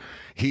favor.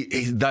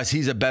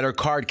 He's a better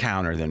card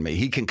counter than me.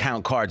 He can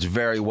count cards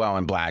very well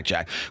in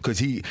blackjack because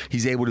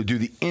he's able to do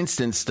the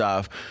instant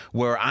stuff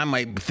where I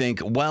might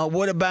think, well,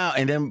 what about?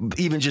 And then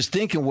even just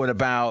thinking, what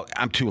about?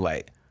 I'm too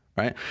late.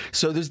 Right.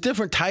 So there's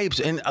different types,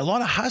 and a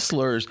lot of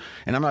hustlers,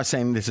 and I'm not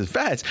saying this is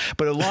fast,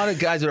 but a lot of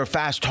guys that are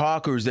fast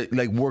talkers that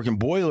like work in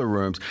boiler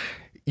rooms.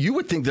 You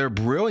would think they're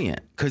brilliant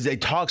because they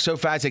talk so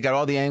fast. They got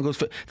all the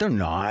angles. They're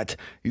not.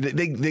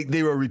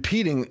 They were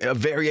repeating a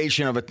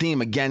variation of a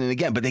theme again and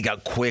again, but they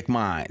got quick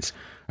minds.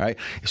 Right.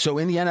 So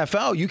in the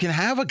NFL, you can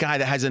have a guy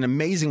that has an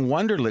amazing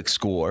Wonderlic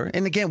score.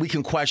 And again, we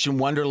can question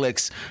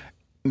Wonderlic's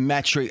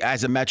metric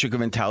as a metric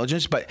of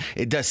intelligence, but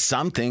it does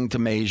something to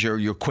measure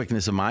your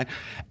quickness of mind.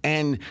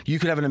 And you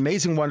could have an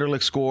amazing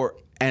Wonderlic score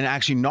and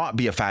actually not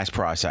be a fast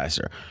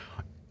processor.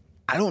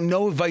 I don't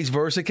know if vice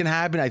versa can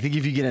happen. I think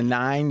if you get a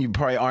 9, you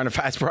probably aren't a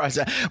fast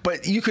processor.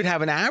 But you could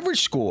have an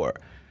average score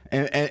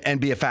and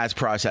be a fast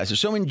processor.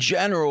 So in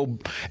general,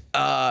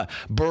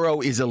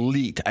 Burrow is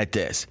elite at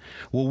this.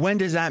 Well, when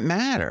does that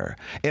matter?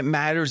 It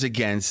matters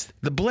against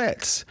the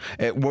blitz,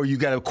 where you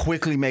got to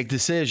quickly make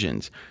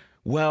decisions.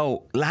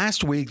 Well,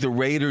 last week, the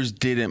Raiders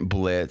didn't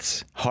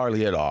blitz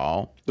hardly at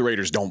all. The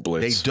Raiders don't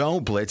blitz. They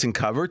don't blitz in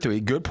cover 3.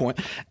 Good point.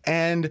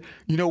 And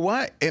you know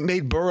what? It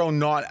made Burrow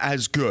not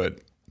as good.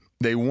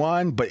 They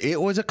won, but it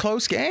was a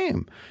close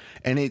game.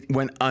 And it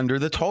went under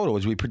the total,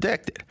 as we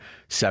predicted.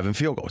 7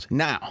 field goals.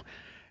 Now,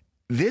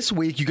 this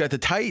week, you got the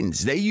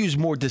Titans. They use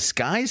more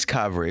disguise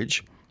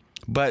coverage,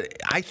 but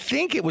I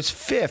think it was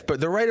 5th, but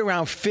they're right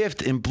around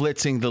 5th in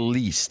blitzing the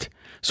least.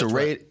 So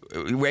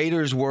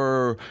Raiders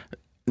were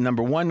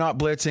number 1 not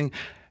blitzing,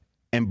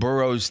 and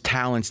Burrow's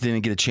talents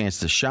didn't get a chance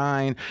to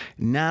shine.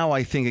 Now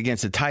I think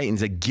against the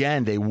Titans,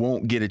 again, they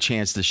won't get a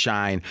chance to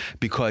shine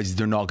because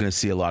they're not going to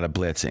see a lot of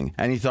blitzing.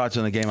 Any thoughts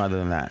on the game other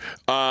than that?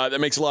 That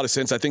makes a lot of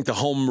sense. I think the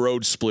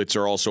home-road splits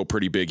are also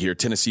pretty big here.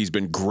 Tennessee's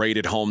been great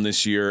at home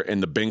this year,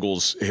 and the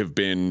Bengals have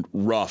been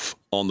rough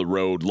on the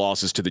road.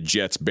 Losses to the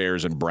Jets,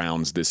 Bears, and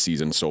Browns this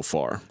season so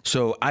far.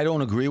 So I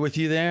don't agree with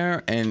you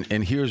there, and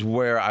here's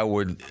where I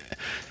would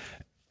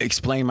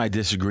explain my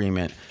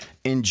disagreement.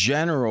 In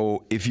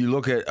general, if you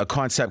look at a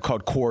concept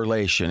called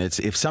correlation, it's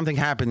if something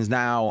happens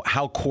now,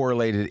 how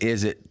correlated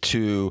is it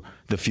to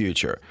the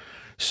future?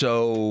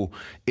 So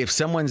if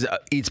someone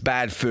eats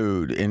bad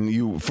food and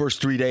you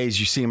first 3 days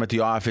you see them at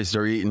the office,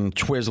 they're eating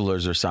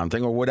Twizzlers or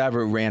something or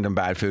whatever random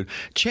bad food,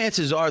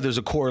 chances are there's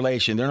a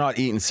correlation. They're not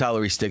eating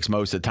celery sticks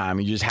most of the time.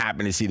 You just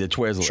happen to see the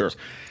Twizzlers. Sure.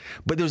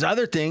 But there's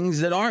other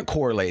things that aren't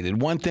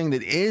correlated. One thing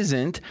that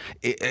isn't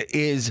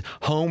is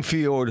home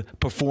field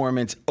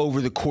performance over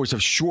the course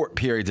of short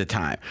periods of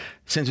time.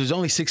 Since there's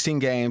only 16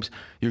 games,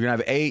 you're going to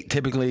have 8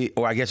 typically,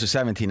 or I guess there's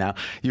 17 now,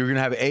 you're going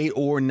to have 8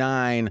 or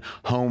 9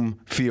 home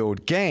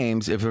field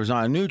games if there's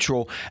not a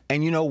neutral.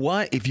 And you know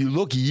what? If you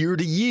look year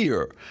to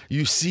year,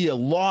 you see a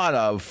lot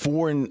of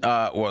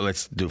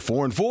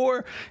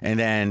 4-4, and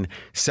then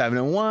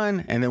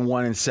 7-1, and then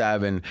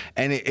 1-7.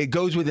 And it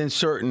goes within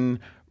certain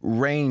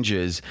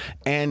ranges.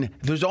 And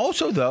there's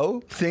also,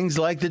 though, things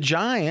like the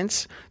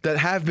Giants that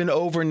have been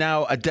over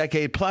now a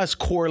decade plus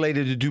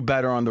correlated to do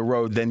better on the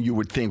road than you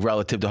would think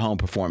relative to home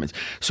performance.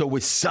 So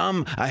with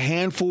a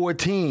handful of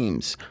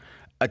teams,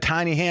 a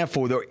tiny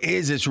handful, there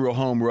is this real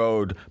home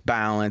road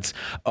balance,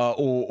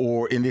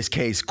 or in this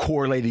case,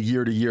 correlated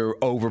year to year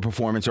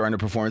overperformance or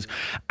underperformance.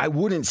 I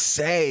wouldn't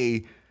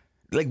say,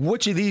 like,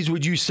 which of these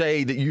would you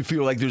say that you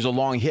feel like there's a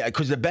long hit?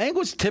 Because the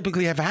Bengals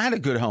typically have had a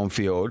good home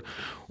field.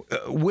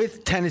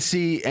 With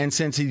Tennessee and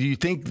Cincy, do you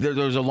think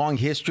there's a long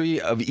history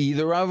of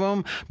either of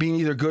them being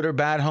either good or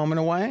bad home and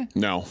away?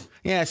 No.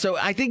 Yeah, so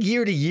I think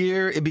year to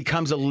year it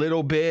becomes a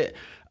little bit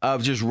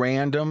of just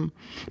random,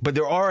 but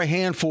there are a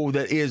handful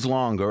that is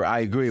longer. I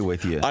agree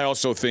with you. I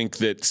also think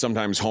that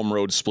sometimes home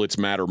road splits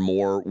matter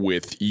more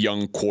with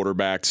young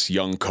quarterbacks,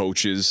 young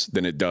coaches,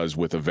 than it does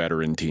with a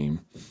veteran team.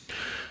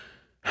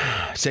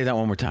 Say that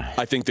one more time.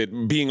 I think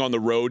that being on the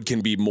road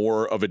can be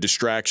more of a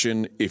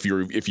distraction if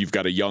you've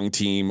got a young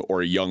team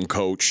or a young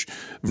coach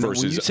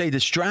versus. When you say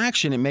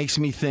distraction, it makes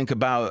me think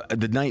about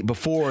the night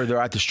before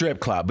they're at the strip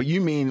club. But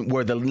you mean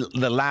where the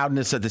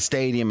loudness at the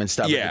stadium and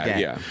stuff. Yeah, of the game.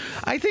 yeah.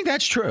 I think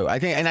that's true. I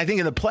think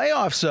in the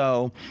playoffs,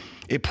 though,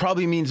 it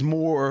probably means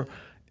more.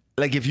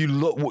 Like if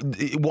you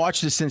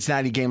watch the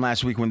Cincinnati game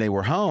last week when they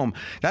were home,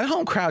 that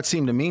home crowd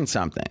seemed to mean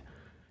something.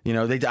 You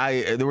know,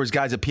 there was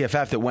guys at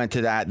PFF that went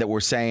to that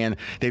were saying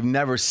they've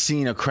never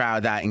seen a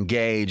crowd that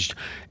engaged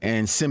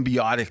and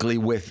symbiotically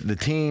with the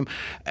team.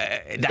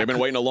 They've been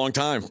waiting a long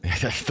time.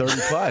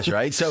 30 plus,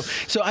 right? So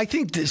I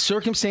think the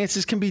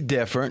circumstances can be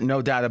different,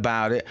 no doubt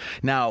about it.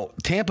 Now,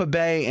 Tampa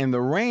Bay and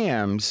the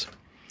Rams,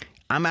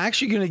 I'm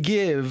actually going to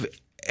give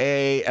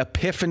a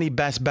epiphany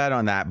best bet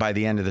on that by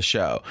the end of the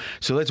show.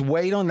 So let's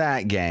wait on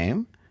that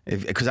game.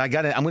 Because I'm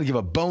going to give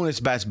a bonus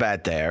best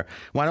bet there.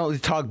 Why don't we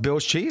talk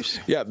Bills Chiefs?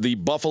 Yeah, the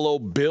Buffalo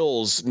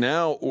Bills.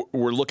 Now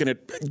we're looking at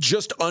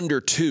just under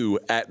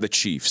 2 at the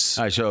Chiefs.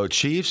 All right, so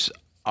Chiefs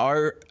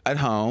are at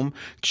home.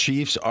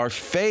 Chiefs are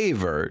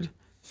favored.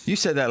 You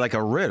said that like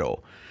a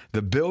riddle.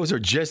 The Bills are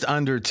just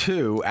under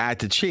 2 at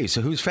the Chiefs.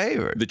 So who's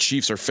favored? The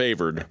Chiefs are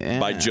favored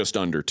by just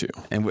under 2.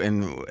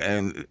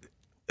 And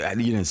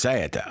you didn't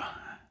say it,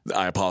 though.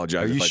 I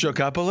apologize. Are you shook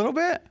up a little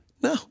bit?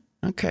 No.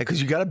 Okay,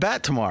 because you got a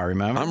bet tomorrow,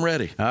 remember? I'm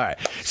ready. All right.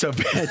 So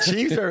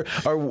Chiefs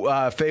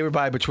are favored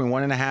by between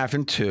 1.5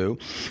 and 2.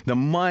 The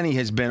money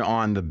has been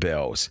on the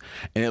Bills,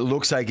 and it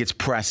looks like it's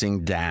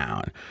pressing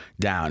down.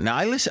 Now,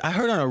 I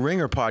heard on a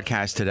Ringer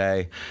podcast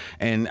today,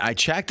 and I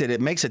checked it.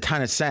 It makes a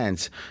ton of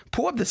sense.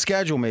 Pull up the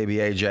schedule maybe,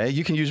 AJ.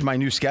 You can use my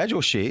new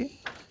schedule sheet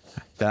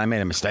that I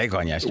made a mistake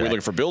on yesterday. We're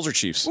looking for Bills or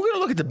Chiefs? We're going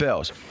to look at the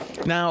Bills.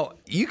 Now,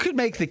 you could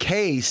make the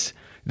case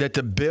that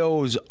the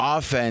Bills'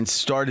 offense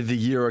started the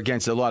year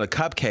against a lot of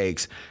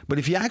cupcakes. But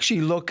if you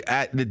actually look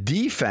at the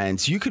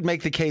defense, you could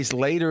make the case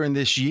later in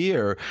this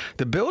year,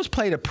 the Bills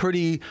played a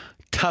pretty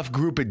tough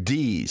group of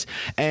Ds.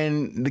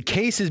 And the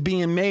case is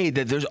being made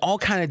that there's all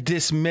kind of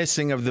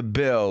dismissing of the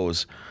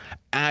Bills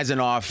as an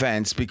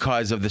offense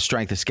because of the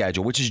strength of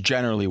schedule, which is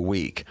generally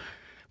weak.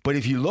 But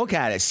if you look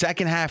at it,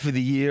 second half of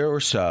the year or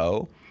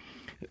so,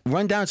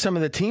 run down some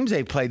of the teams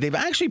they've played. They've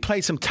actually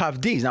played some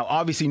tough Ds. Now,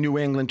 obviously, New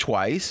England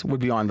twice would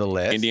be on the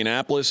list.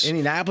 Indianapolis,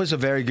 a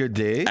very good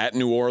D. At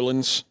New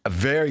Orleans, a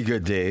very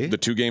good D. The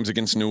 2 games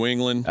against New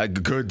England, a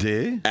good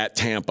D. At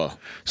Tampa.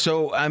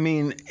 So, I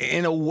mean,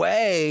 in a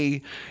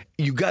way,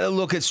 you got to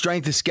look at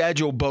strength of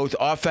schedule, both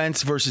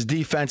offense versus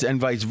defense and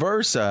vice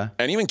versa.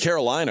 And even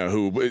Carolina,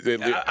 who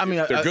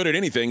they're good at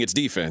anything, it's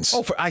defense.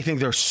 I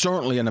think they're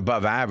certainly an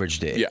above average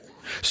D. Yeah.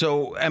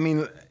 So, I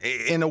mean,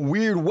 in a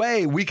weird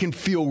way, we can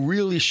feel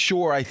really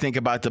sure, I think,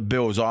 about the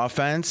Bills'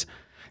 offense,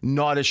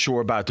 not as sure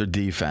about their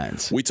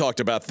defense. We talked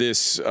about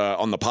this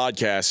on the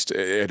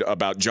podcast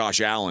about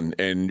Josh Allen,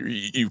 and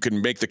you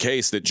can make the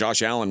case that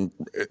Josh Allen,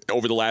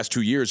 over the last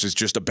 2 years, is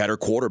just a better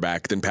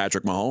quarterback than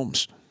Patrick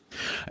Mahomes.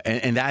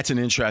 And that's an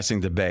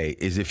interesting debate,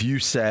 is if you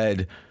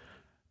said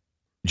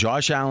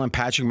Josh Allen,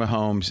 Patrick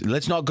Mahomes,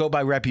 let's not go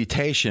by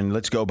reputation,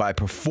 let's go by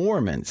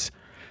performance,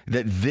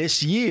 that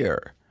this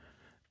year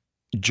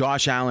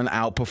Josh Allen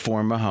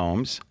outperformed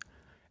Mahomes,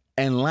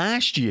 and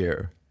last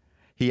year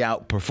he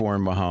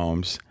outperformed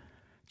Mahomes,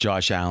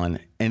 Josh Allen.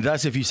 And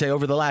thus, if you say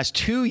over the last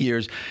 2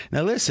 years,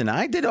 now listen,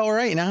 I did all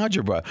right in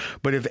algebra,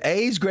 but if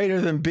A is greater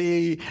than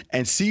B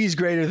and C is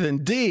greater than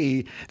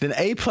D, then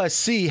A plus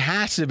C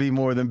has to be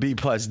more than B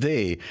plus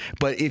D.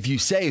 But if you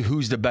say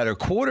who's the better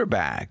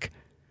quarterback,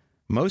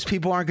 most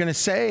people aren't going to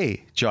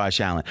say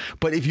Josh Allen.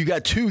 But if you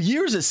got 2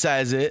 years that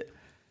says it,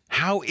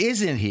 how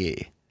isn't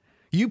he?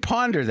 You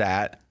ponder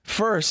that.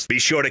 First, be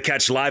sure to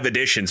catch live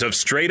editions of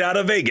Straight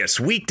Outta Vegas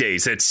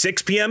weekdays at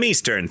 6 p.m.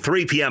 Eastern,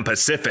 3 p.m.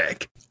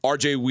 Pacific.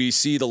 RJ, we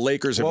see the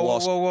Lakers have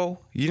lost. Whoa.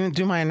 You didn't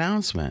do my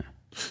announcement.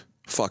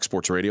 Fox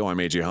Sports Radio, I'm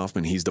AJ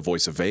Hoffman. He's the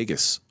voice of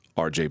Vegas,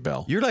 RJ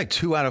Bell. You're like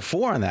 2 out of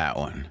 4 on that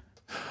one.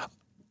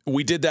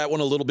 We did that one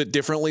a little bit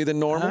differently than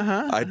normal.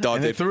 I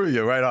thought they threw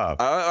you right off.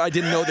 I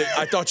didn't know that.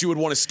 I thought you would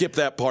want to skip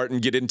that part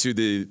and get into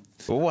the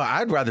Well,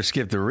 I'd rather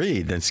skip the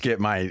read than skip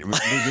me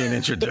being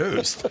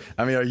introduced.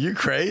 I mean, are you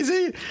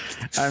crazy?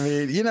 I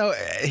mean,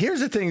 here's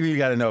the thing you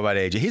got to know about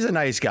AJ. He's a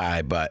nice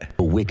guy, but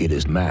the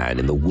wickedest man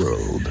in the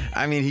world.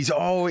 I mean,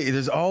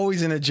 there's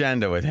always an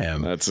agenda with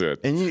him. That's it.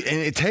 And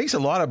it takes a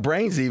lot of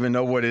brains to even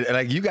know what it.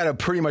 Like, you got to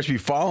pretty much be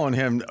following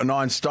him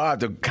nonstop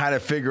to kind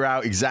of figure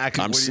out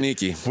exactly.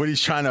 What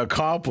he's trying to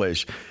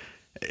accomplish.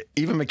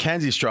 Even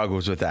Mackenzie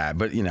struggles with that,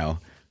 but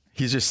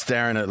he's just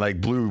staring at like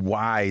blue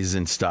Y's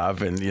and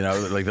stuff, and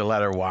like the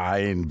letter Y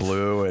and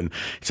blue, and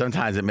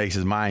sometimes it makes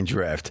his mind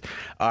drift.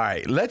 All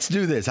right, let's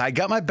do this. I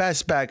got my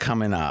best bet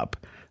coming up,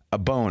 a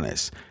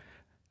bonus.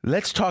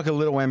 Let's talk a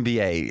little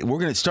NBA. We're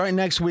going to start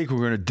next week. We're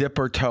going to dip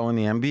our toe in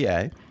the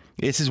NBA.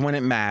 This is when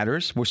it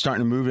matters. We're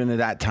starting to move into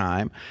that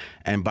time,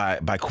 and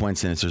by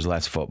coincidence, there's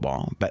less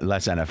football, but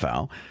less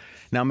NFL.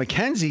 Now,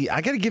 Mackenzie,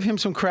 I got to give him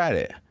some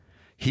credit.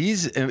 He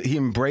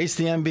embraced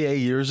the NBA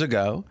years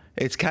ago.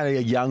 It's kind of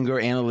a younger,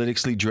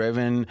 analytically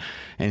driven,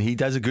 and he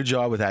does a good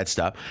job with that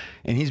stuff.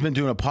 And he's been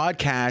doing a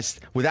podcast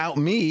without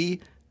me,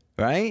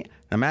 right?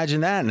 Imagine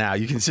that now.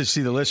 You can just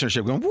see the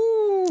listenership going,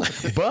 woo!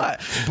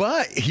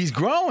 But he's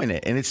growing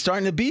it, and it's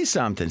starting to be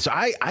something. So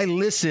I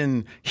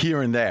listen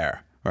here and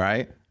there,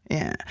 right?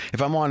 Yeah.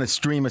 If I'm on a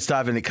stream of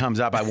stuff and it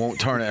comes up, I won't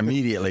turn it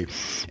immediately.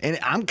 And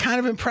I'm kind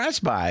of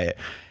impressed by it.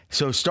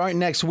 So starting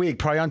next week,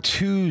 probably on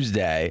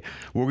Tuesday,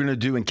 we're going to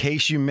do In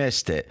Case You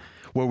Missed It,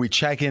 where we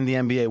check in the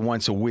NBA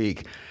once a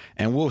week,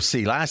 and we'll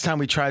see. Last time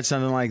we tried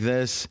something like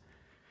this,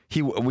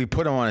 we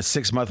put him on a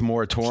 6-month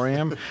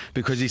moratorium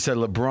because he said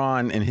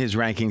LeBron in his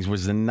rankings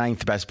was the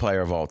 9th best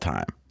player of all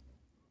time.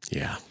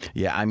 Yeah.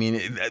 Yeah, I mean,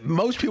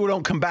 most people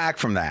don't come back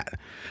from that,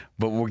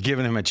 but we're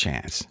giving him a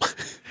chance.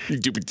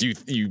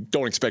 You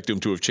don't expect him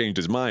to have changed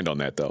his mind on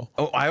that, though.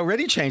 Oh, I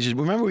already changed it.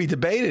 Remember, we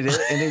debated it,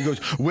 and then he goes,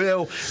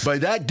 well, by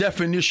that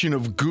definition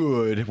of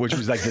good, which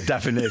was like the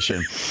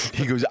definition,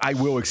 he goes, I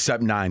will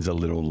accept 9's a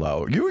little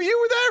low. You were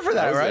there for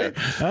that,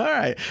 right? All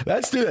right,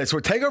 let's do this.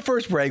 We'll take our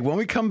first break. When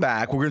we come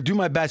back, we're going to do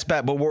my best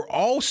bet, but we're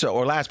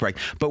also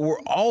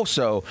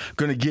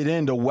going to get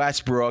into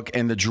Westbrook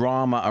and the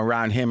drama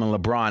around him and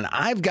LeBron.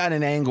 I've got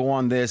an angle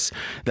on this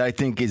that I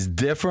think is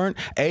different.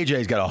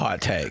 AJ's got a hot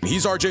take.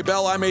 He's RJ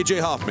Bell. I'm AJ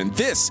Hoffman.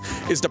 This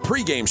is the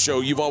pregame show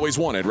you've always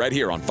wanted right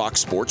here on Fox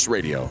Sports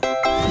Radio.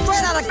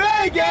 Straight out of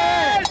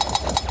Vegas!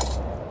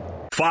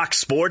 Fox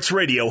Sports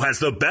Radio has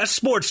the best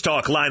sports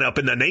talk lineup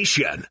in the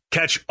nation.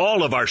 Catch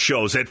all of our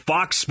shows at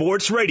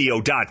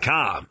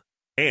foxsportsradio.com.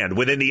 And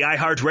within the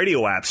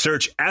iHeartRadio app,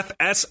 search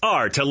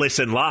FSR to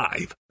listen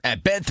live.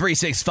 At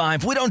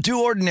Bet365, we don't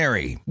do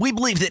ordinary. We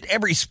believe that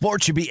every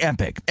sport should be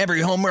epic.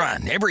 Every home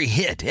run, every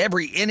hit,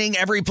 every inning,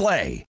 every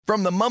play.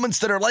 From the moments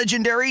that are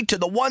legendary to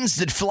the ones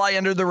that fly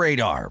under the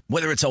radar.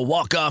 Whether it's a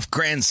walk-off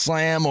grand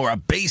slam or a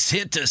base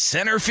hit to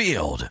center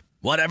field.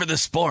 Whatever the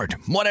sport,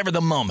 whatever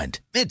the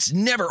moment, it's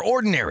never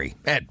ordinary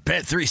at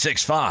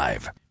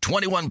Bet365.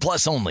 21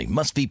 plus only.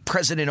 Must be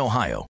present in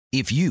Ohio.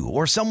 If you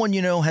or someone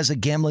you know has a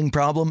gambling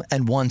problem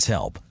and wants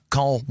help,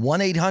 call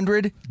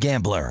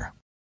 1-800-GAMBLER.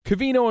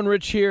 Covino and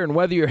Rich here, and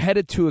whether you're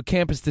headed to a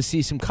campus to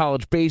see some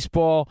college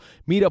baseball,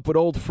 meet up with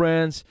old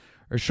friends,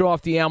 or show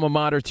off the alma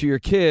mater to your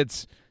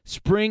kids,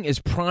 spring is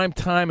prime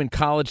time in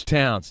college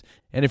towns.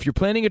 And if you're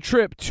planning a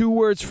trip, 2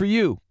 words for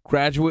you: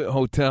 Graduate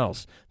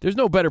Hotels. There's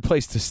no better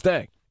place to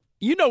stay.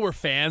 You know we're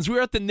fans. We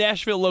were at the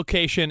Nashville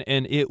location,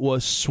 and it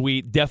was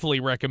sweet. Definitely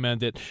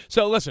recommend it.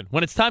 So listen,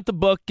 when it's time to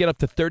book, get up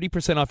to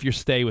 30% off your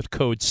stay with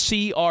code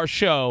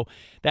CRSHOW.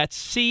 That's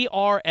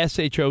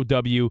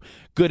CRSHOW.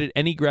 Good at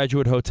any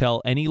Graduate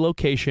Hotel, any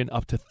location,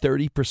 up to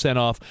 30%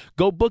 off.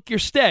 Go book your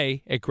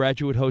stay at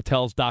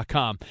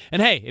graduatehotels.com.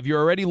 And hey, if you're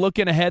already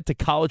looking ahead to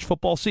college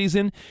football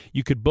season,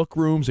 you could book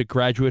rooms at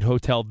Graduate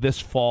Hotel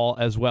this fall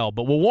as well.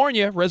 But we'll warn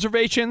you,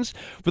 reservations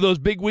for those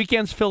big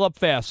weekends fill up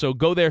fast, so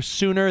go there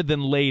sooner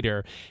than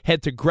later.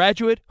 Head to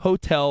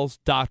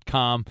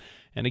graduatehotels.com.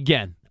 And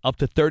again, up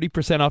to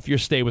 30% off your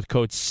stay with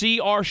code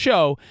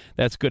CRSHOW.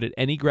 That's good at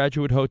any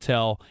Graduate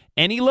Hotel,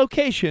 any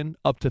location,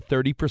 up to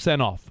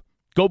 30% off.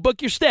 Go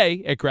book your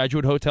stay at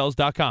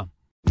graduatehotels.com.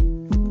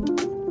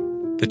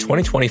 The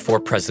 2024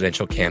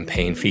 presidential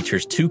campaign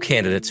features 2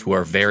 candidates who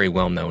are very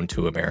well known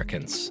to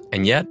Americans.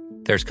 And yet,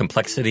 there's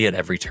complexity at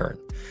every turn.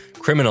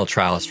 Criminal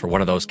trials for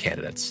one of those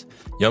candidates.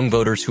 Young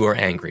voters who are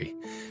angry.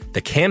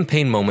 The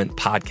Campaign Moment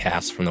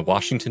podcast from the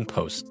Washington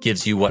Post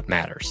gives you what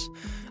matters.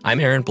 I'm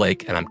Aaron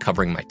Blake, and I'm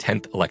covering my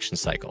 10th election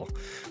cycle.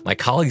 My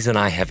colleagues and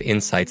I have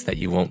insights that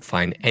you won't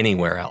find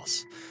anywhere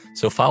else.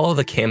 So follow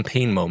the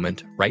Campaign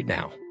Moment right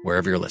now,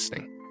 wherever you're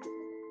listening.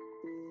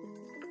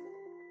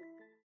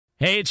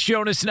 Hey, it's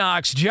Jonas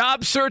Knox.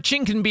 Job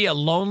searching can be a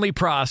lonely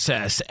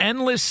process.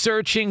 Endless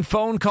searching,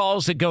 phone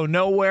calls that go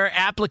nowhere,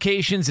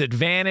 applications that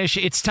vanish.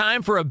 It's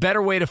time for a better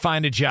way to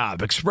find a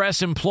job.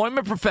 Express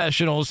Employment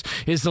Professionals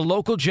is the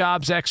local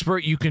jobs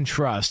expert you can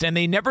trust, and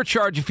they never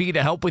charge a fee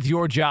to help with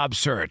your job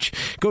search.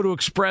 Go to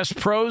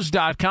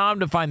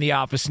expresspros.com to find the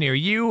office near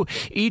you.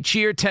 Each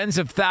year, tens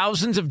of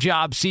thousands of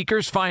job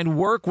seekers find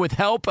work with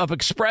help of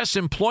Express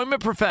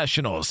Employment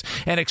Professionals,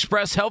 and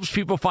Express helps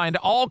people find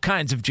all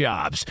kinds of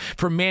jobs,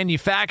 from manufacturing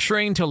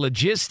manufacturing to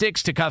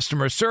logistics to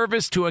customer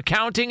service to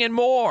accounting and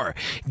more.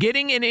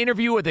 Getting an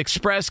interview with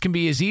Express can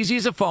be as easy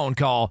as a phone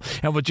call.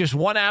 And with just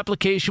one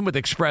application with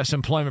Express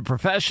Employment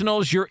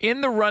Professionals, you're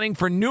in the running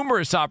for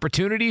numerous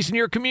opportunities in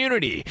your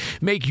community.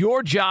 Make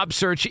your job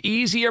search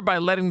easier by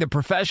letting the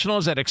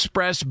professionals at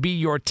Express be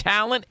your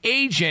talent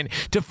agent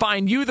to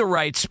find you the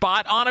right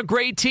spot on a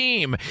great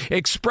team.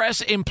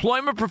 Express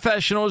Employment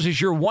Professionals is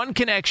your one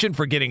connection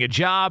for getting a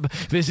job.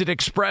 Visit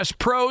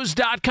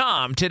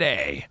expresspros.com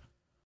today.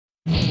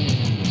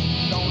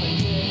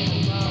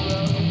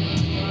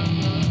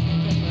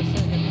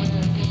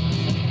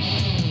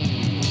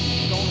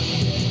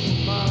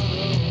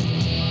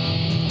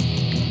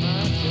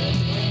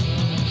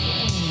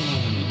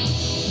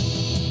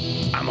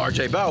 I'm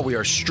RJ Bell. We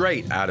are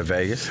straight out of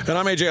Vegas. And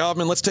I'm AJ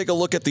Hoffman. Let's take a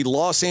look at the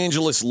Los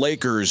Angeles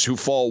Lakers, who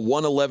fall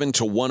 111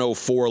 to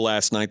 104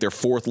 last night, their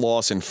fourth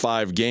loss in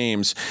 5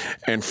 games.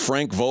 And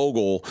Frank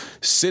Vogel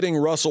sitting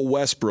Russell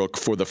Westbrook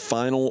for the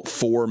final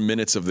 4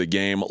 minutes of the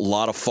game. A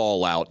lot of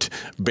fallout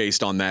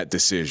based on that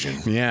decision.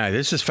 Yeah,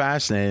 this is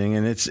fascinating,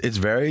 and it's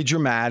very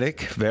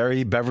dramatic,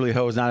 very Beverly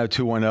Hills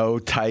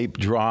 90210 type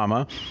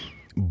drama.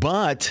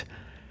 But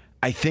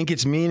I think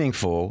it's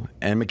meaningful,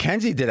 and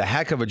Mackenzie did a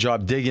heck of a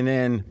job digging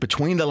in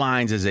between the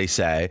lines, as they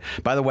say.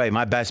 By the way,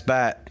 my best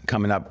bet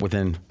coming up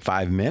within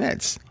 5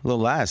 minutes, a little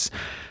less.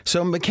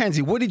 So,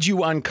 Mackenzie, what did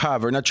you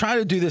uncover? Now, try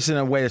to do this in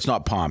a way that's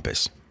not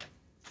pompous.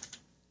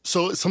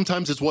 So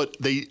sometimes it's what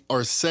they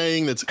are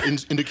saying that's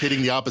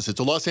indicating the opposite.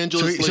 So Los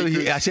Angeles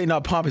Lakers. I say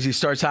not pompous. He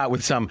starts out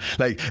with some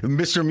like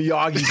Mr.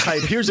 Miyagi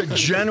type. Here's a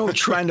general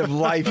trend of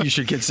life you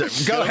should consider.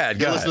 Go ahead.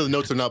 Listen to the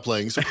notes they're not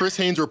playing. So Chris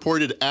Haynes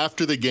reported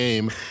after the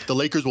game, the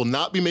Lakers will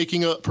not be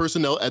making a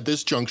personnel at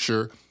this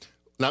juncture.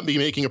 Not be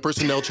making a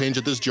personnel change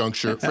at this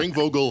juncture. Frank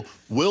Vogel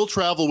will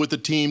travel with the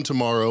team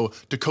tomorrow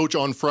to coach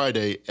on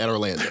Friday at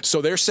Orlando.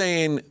 So they're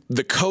saying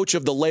the coach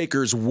of the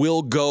Lakers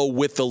will go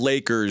with the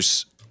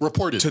Lakers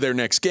reported to their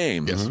next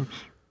game. Yes.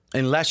 Mm-hmm.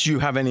 Unless you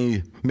have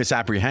any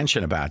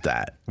misapprehension about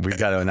that. We've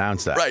got to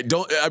announce that. Right.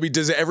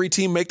 Does every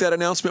team make that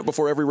announcement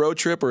before every road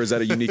trip, or is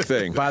that a unique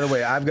thing? By the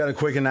way, I've got a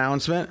quick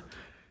announcement.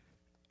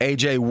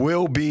 AJ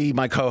will be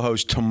my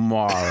co-host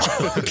tomorrow.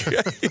 Okay.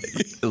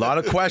 A lot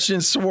of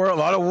questions swirl, a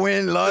lot of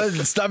wind, a lot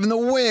of stuff in the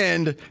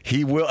wind.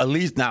 He will at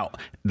least now.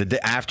 The day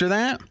after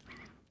that,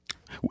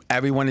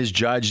 everyone is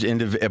judged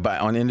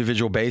on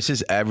individual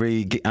basis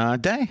every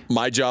day.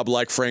 My job,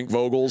 like Frank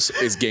Vogel's,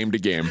 is game to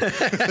game.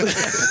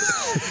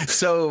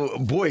 So,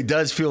 boy, it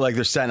does feel like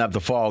they're setting up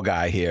the fall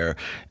guy here.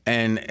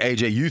 And,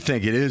 AJ, you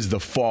think it is the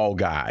fall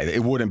guy.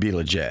 It wouldn't be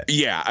legit.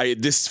 Yeah,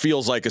 this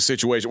feels like a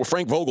situation where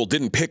Frank Vogel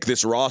didn't pick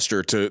this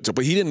roster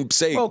but he didn't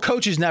say. Well,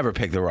 coaches never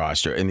pick the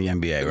roster in the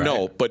NBA, right?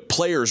 No, but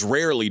players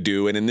rarely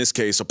do. And in this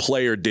case, a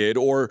player did,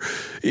 or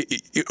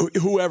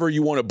whoever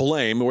you want to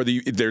blame, or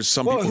there's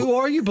some people. Who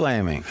are you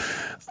blaming?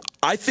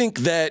 I think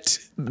that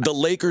the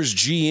Lakers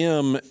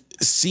GM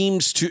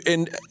seems to,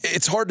 and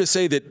it's hard to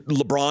say that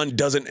LeBron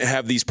doesn't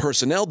have these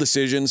personnel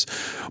decisions,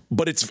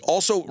 but it's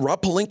also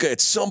Rob Pelinka at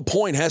some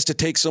point has to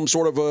take some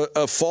sort of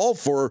a fall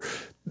for.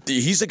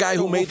 He's the guy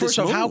who made this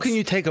move. How can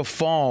you take a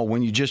fall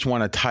when you just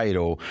won a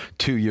title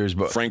 2 years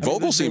ago? Frank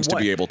Vogel seems to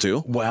be able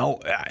to.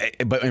 Well,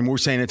 and we're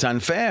saying it's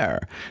unfair.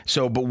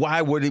 So, but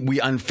why would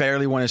we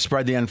unfairly want to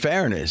spread the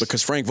unfairness?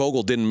 Because Frank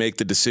Vogel didn't make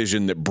the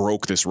decision that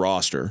broke this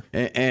roster.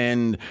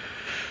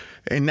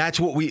 And that's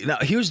what now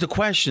here's the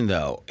question,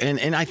 though.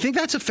 And I think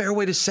that's a fair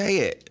way to say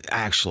it,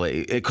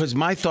 actually, because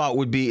my thought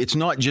would be it's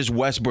not just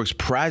Westbrook's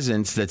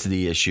presence that's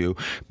the issue,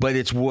 but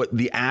it's what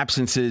the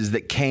absences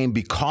that came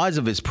because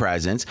of his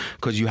presence,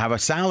 because you have a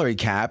salary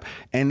cap.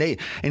 And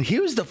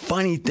here's the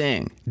funny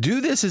thing. Do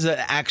this as an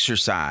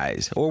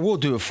exercise, or we'll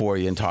do it for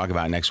you and talk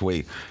about it next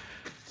week.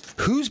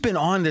 Who's been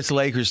on this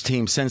Lakers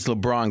team since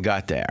LeBron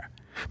got there?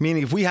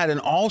 Meaning if we had an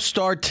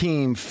all-star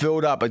team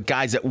filled up with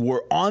guys that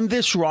were on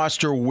this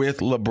roster with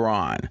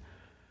LeBron,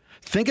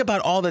 think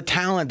about all the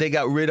talent they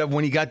got rid of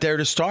when he got there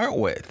to start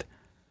with.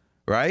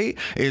 Right?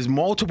 Is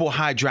multiple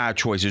high draft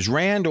choices.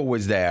 Randall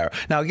was there.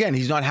 Now, again,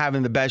 he's not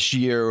having the best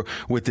year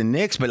with the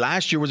Knicks, but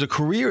last year was a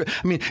career.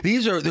 I mean,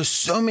 there's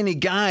so many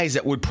guys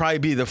that would probably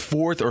be the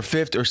 4th or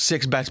 5th or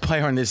 6th best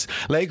player on this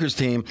Lakers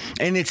team.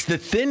 And it's the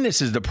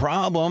thinness is the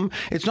problem.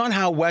 It's not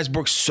how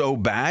Westbrook's so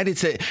bad.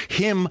 It's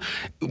him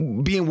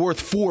being worth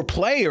 4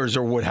 players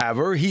or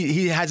whatever.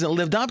 He hasn't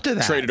lived up to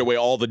that. Traded away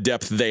all the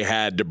depth they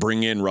had to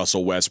bring in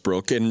Russell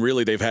Westbrook. And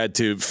really, they've had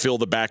to fill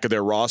the back of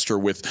their roster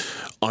with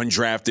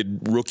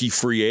undrafted rookie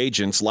free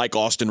agents like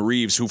Austin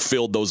Reeves, who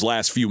filled those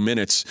last few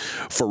minutes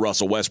for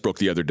Russell Westbrook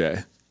the other day.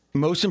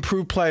 Most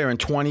improved player in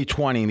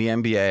 2020 in the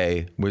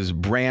NBA was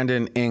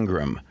Brandon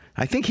Ingram.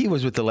 I think he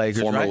was with the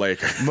Lakers, Former right?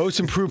 Laker. Most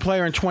improved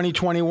player in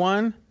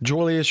 2021,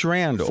 Julius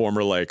Randle.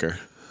 Former Laker.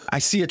 I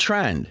see a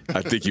trend.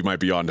 I think you might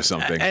be onto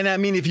something. And I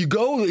mean, if you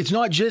go, it's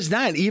not just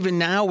that. Even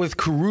now with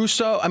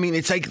Caruso, I mean,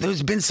 it's like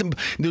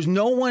there's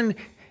no one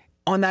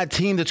on that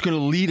team that's going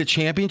to lead a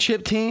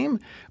championship team,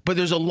 but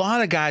there's a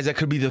lot of guys that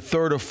could be the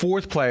third or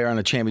fourth player on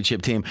a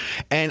championship team.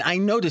 And I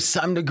know to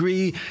some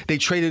degree they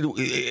traded,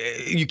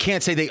 you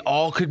can't say they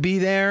all could be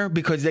there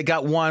because they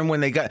got one when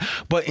they got,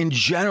 but in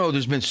general,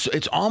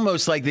 it's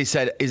almost like they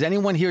said, is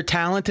anyone here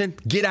talented?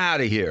 Get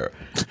out of here.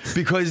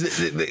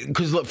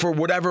 Because for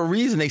whatever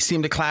reason, they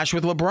seem to clash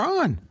with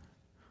LeBron.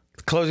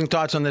 Closing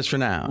thoughts on this for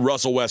now.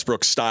 Russell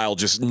Westbrook's style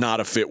just not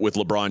a fit with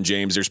LeBron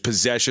James. There's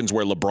possessions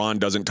where LeBron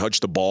doesn't touch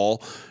the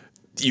ball.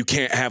 You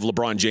can't have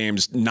LeBron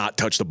James not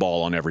touch the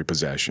ball on every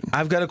possession.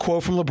 I've got a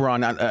quote from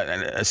LeBron,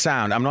 a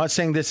sound. I'm not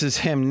saying this is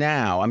him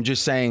now. I'm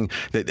just saying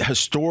that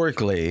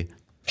historically.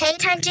 Pay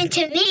attention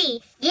to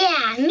me.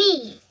 Yeah,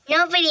 me.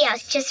 Nobody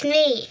else, just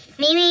me.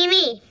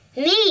 Me.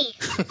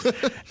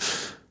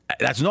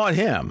 That's not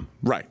him.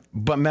 Right.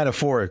 But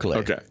metaphorically.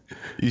 Okay.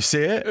 You see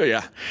it?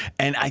 Yeah.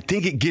 And I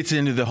think it gets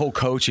into the whole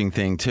coaching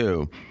thing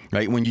too.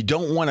 Right? When you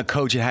don't want a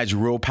coach that has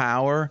real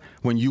power,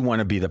 when you want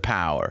to be the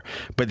power.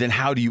 But then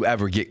how do you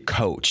ever get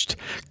coached?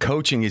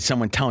 Coaching is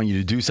someone telling you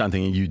to do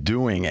something and you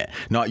doing it,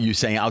 not you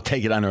saying, I'll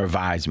take it under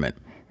advisement.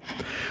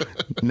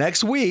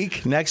 Next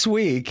week,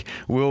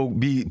 we'll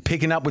be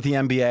picking up with the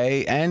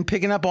NBA and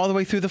picking up all the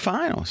way through the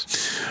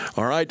finals.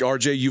 All right,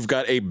 RJ, you've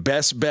got a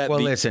best bet.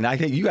 Well, listen, I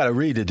think you got a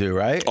read to do,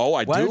 right? Oh,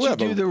 I do. Why don't you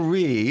do the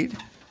read?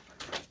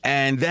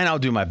 And then I'll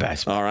do my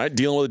best. All right.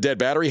 Dealing with a dead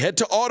battery? Head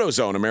to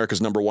AutoZone, America's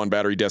 #1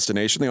 battery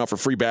destination. They offer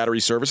free battery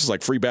services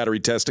like free battery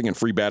testing and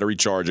free battery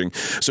charging.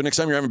 So next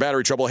time you're having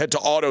battery trouble, head to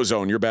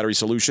AutoZone, your battery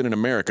solution and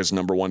America's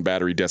 #1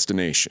 battery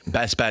destination.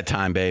 Best bet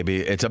time, baby.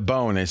 It's a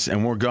bonus,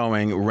 and we're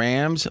going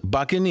Rams,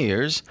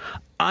 Buccaneers,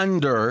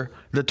 under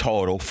the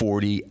total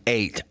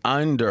 48.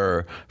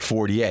 Under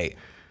 48.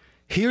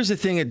 Here's the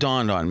thing that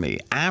dawned on me.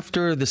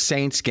 After the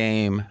Saints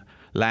game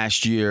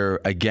last year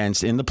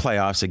in the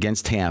playoffs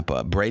against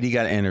Tampa, Brady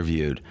got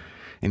interviewed,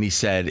 and he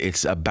said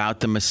it's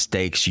about the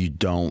mistakes you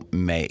don't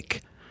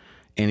make.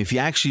 And if you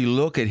actually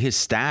look at his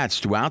stats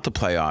throughout the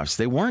playoffs,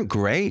 they weren't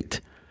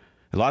great.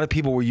 A lot of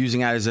people were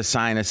using that as a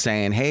sign of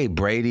saying, hey,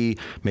 Brady,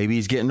 maybe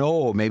he's getting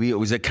old. Maybe it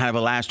was a kind of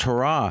a last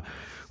hurrah.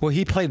 Well,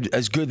 he played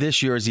as good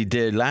this year as he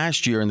did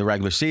last year in the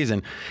regular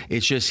season.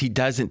 It's just he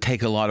doesn't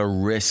take a lot of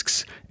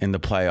risks in the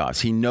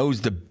playoffs. He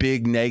knows the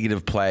big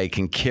negative play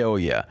can kill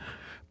you.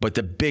 But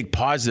the big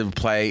positive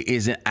play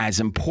isn't as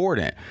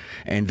important.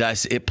 And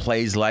thus it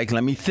plays like,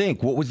 let me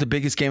think, what was the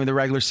biggest game of the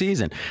regular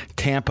season?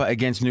 Tampa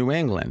against New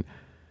England.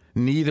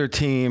 Neither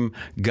team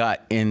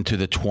got into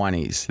the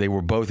 20s. They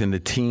were both in the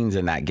teens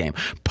in that game.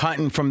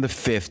 Punting from the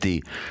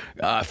 50,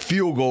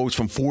 field goals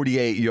from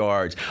 48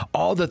 yards,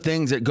 all the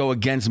things that go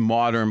against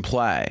modern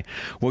play.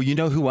 Well, you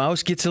know who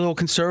else gets a little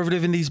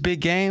conservative in these big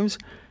games?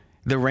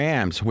 The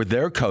Rams with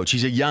their coach.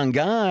 He's a young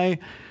guy.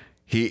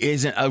 He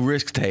isn't a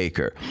risk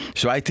taker.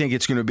 So I think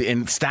it's going to be,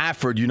 in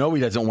Stafford, he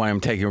doesn't want him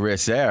taking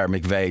risks there.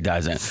 McVay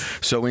doesn't.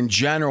 So in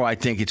general, I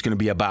think it's going to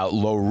be about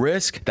low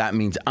risk. That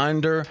means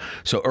under.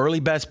 So early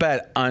best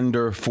bet,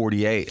 under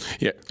 48.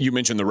 Yeah, you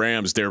mentioned the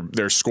Rams,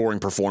 their scoring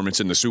performance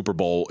in the Super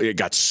Bowl. It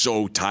got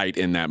so tight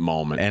in that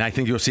moment. And I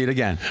think you'll see it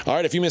again. All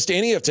right, if you missed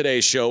any of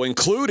today's show,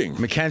 including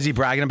Mackenzie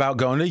bragging about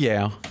going to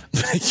Yale,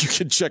 you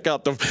can check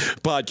out the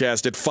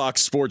podcast at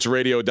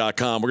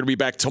foxsportsradio.com. We're going to be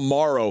back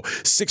tomorrow,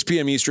 6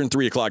 p.m. Eastern,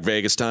 3 o'clock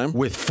Vegas time.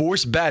 With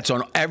forced bets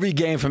on every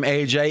game from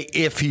AJ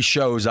if he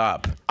shows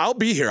up. I'll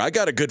be here. I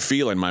got a good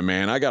feeling, my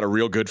man. I got a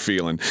real good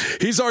feeling.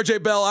 He's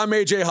RJ Bell. I'm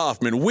AJ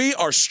Hoffman. We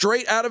are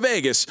straight out of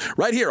Vegas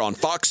right here on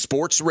Fox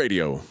Sports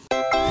Radio.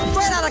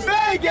 Straight out of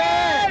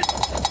Vegas!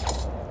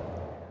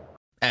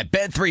 At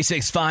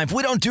Bet365,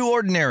 we don't do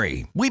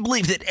ordinary. We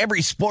believe that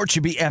every sport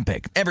should be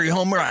epic. Every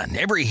home run,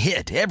 every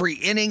hit, every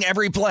inning,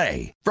 every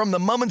play. From the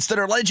moments that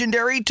are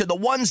legendary to the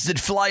ones that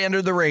fly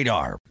under the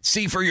radar.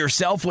 See for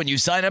yourself when you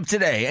sign up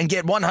today and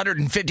get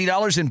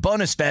 $150 in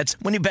bonus bets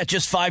when you bet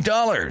just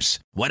 $5.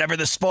 Whatever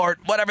the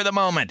sport, whatever the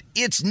moment,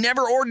 it's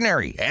never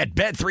ordinary at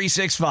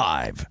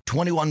Bet365.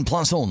 21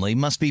 plus only.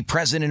 Must be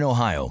present in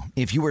Ohio.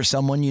 If you or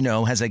someone you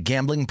know has a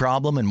gambling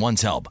problem and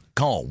wants help,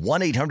 call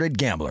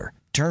 1-800-GAMBLER.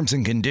 Terms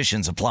and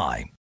conditions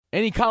apply.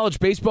 Any college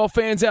baseball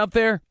fans out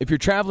there? If you're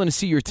traveling to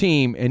see your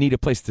team and need a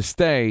place to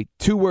stay,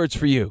 2 words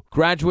for you: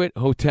 Graduate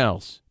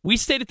Hotels. We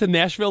stayed at the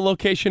Nashville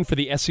location for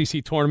the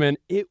SEC tournament.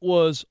 It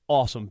was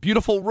awesome.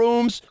 Beautiful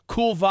rooms,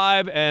 cool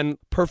vibe, and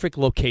perfect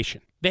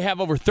location. They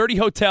have over 30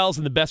 hotels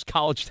in the best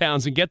college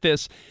towns, and get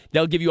this,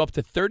 they'll give you up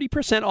to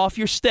 30% off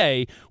your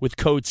stay with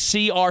code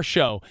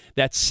CRSHOW.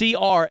 That's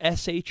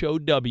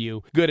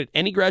CRSHOW. Good at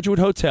any Graduate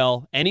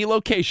Hotel, any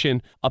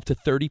location, up to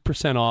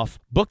 30% off.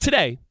 Book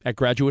today at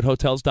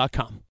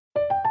graduatehotels.com.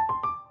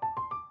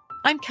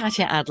 I'm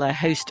Katya Adler,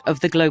 host of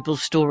The Global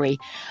Story.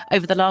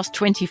 Over the last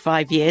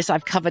 25 years,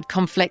 I've covered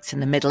conflicts in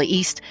the Middle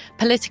East,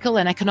 political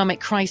and economic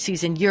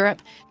crises in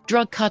Europe,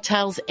 drug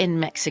cartels in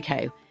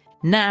Mexico.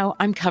 Now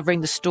I'm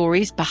covering the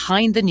stories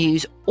behind the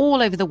news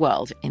all over the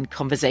world in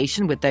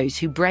conversation with those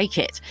who break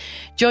it.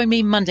 Join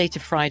me Monday to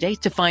Friday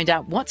to find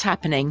out what's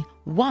happening,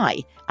 why,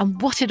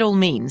 and what it all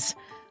means.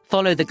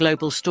 Follow The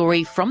Global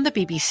Story from the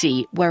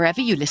BBC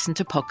wherever you listen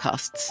to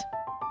podcasts.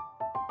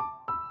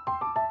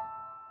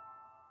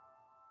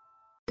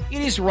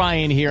 It is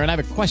Ryan here, and I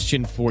have a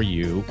question for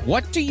you.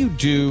 What do you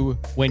do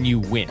when you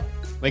win?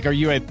 Like, are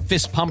you a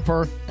fist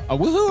pumper, a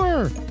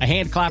woo-hooer, a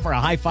hand clapper, a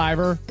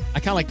high-fiver? I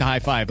kind of like the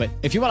high-five, but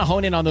if you want to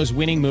hone in on those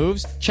winning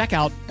moves, check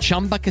out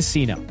Chumba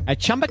Casino. At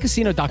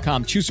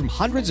ChumbaCasino.com, choose from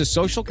hundreds of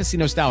social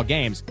casino-style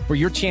games for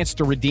your chance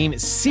to redeem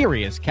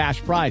serious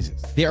cash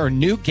prizes. There are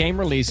new game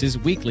releases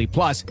weekly,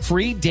 plus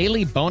free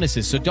daily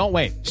bonuses, so don't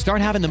wait. Start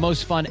having the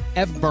most fun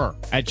ever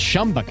at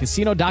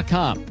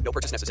ChumbaCasino.com. No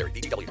purchase necessary.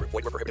 VGW Group.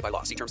 Void where prohibited by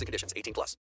law. See terms and conditions. 18+.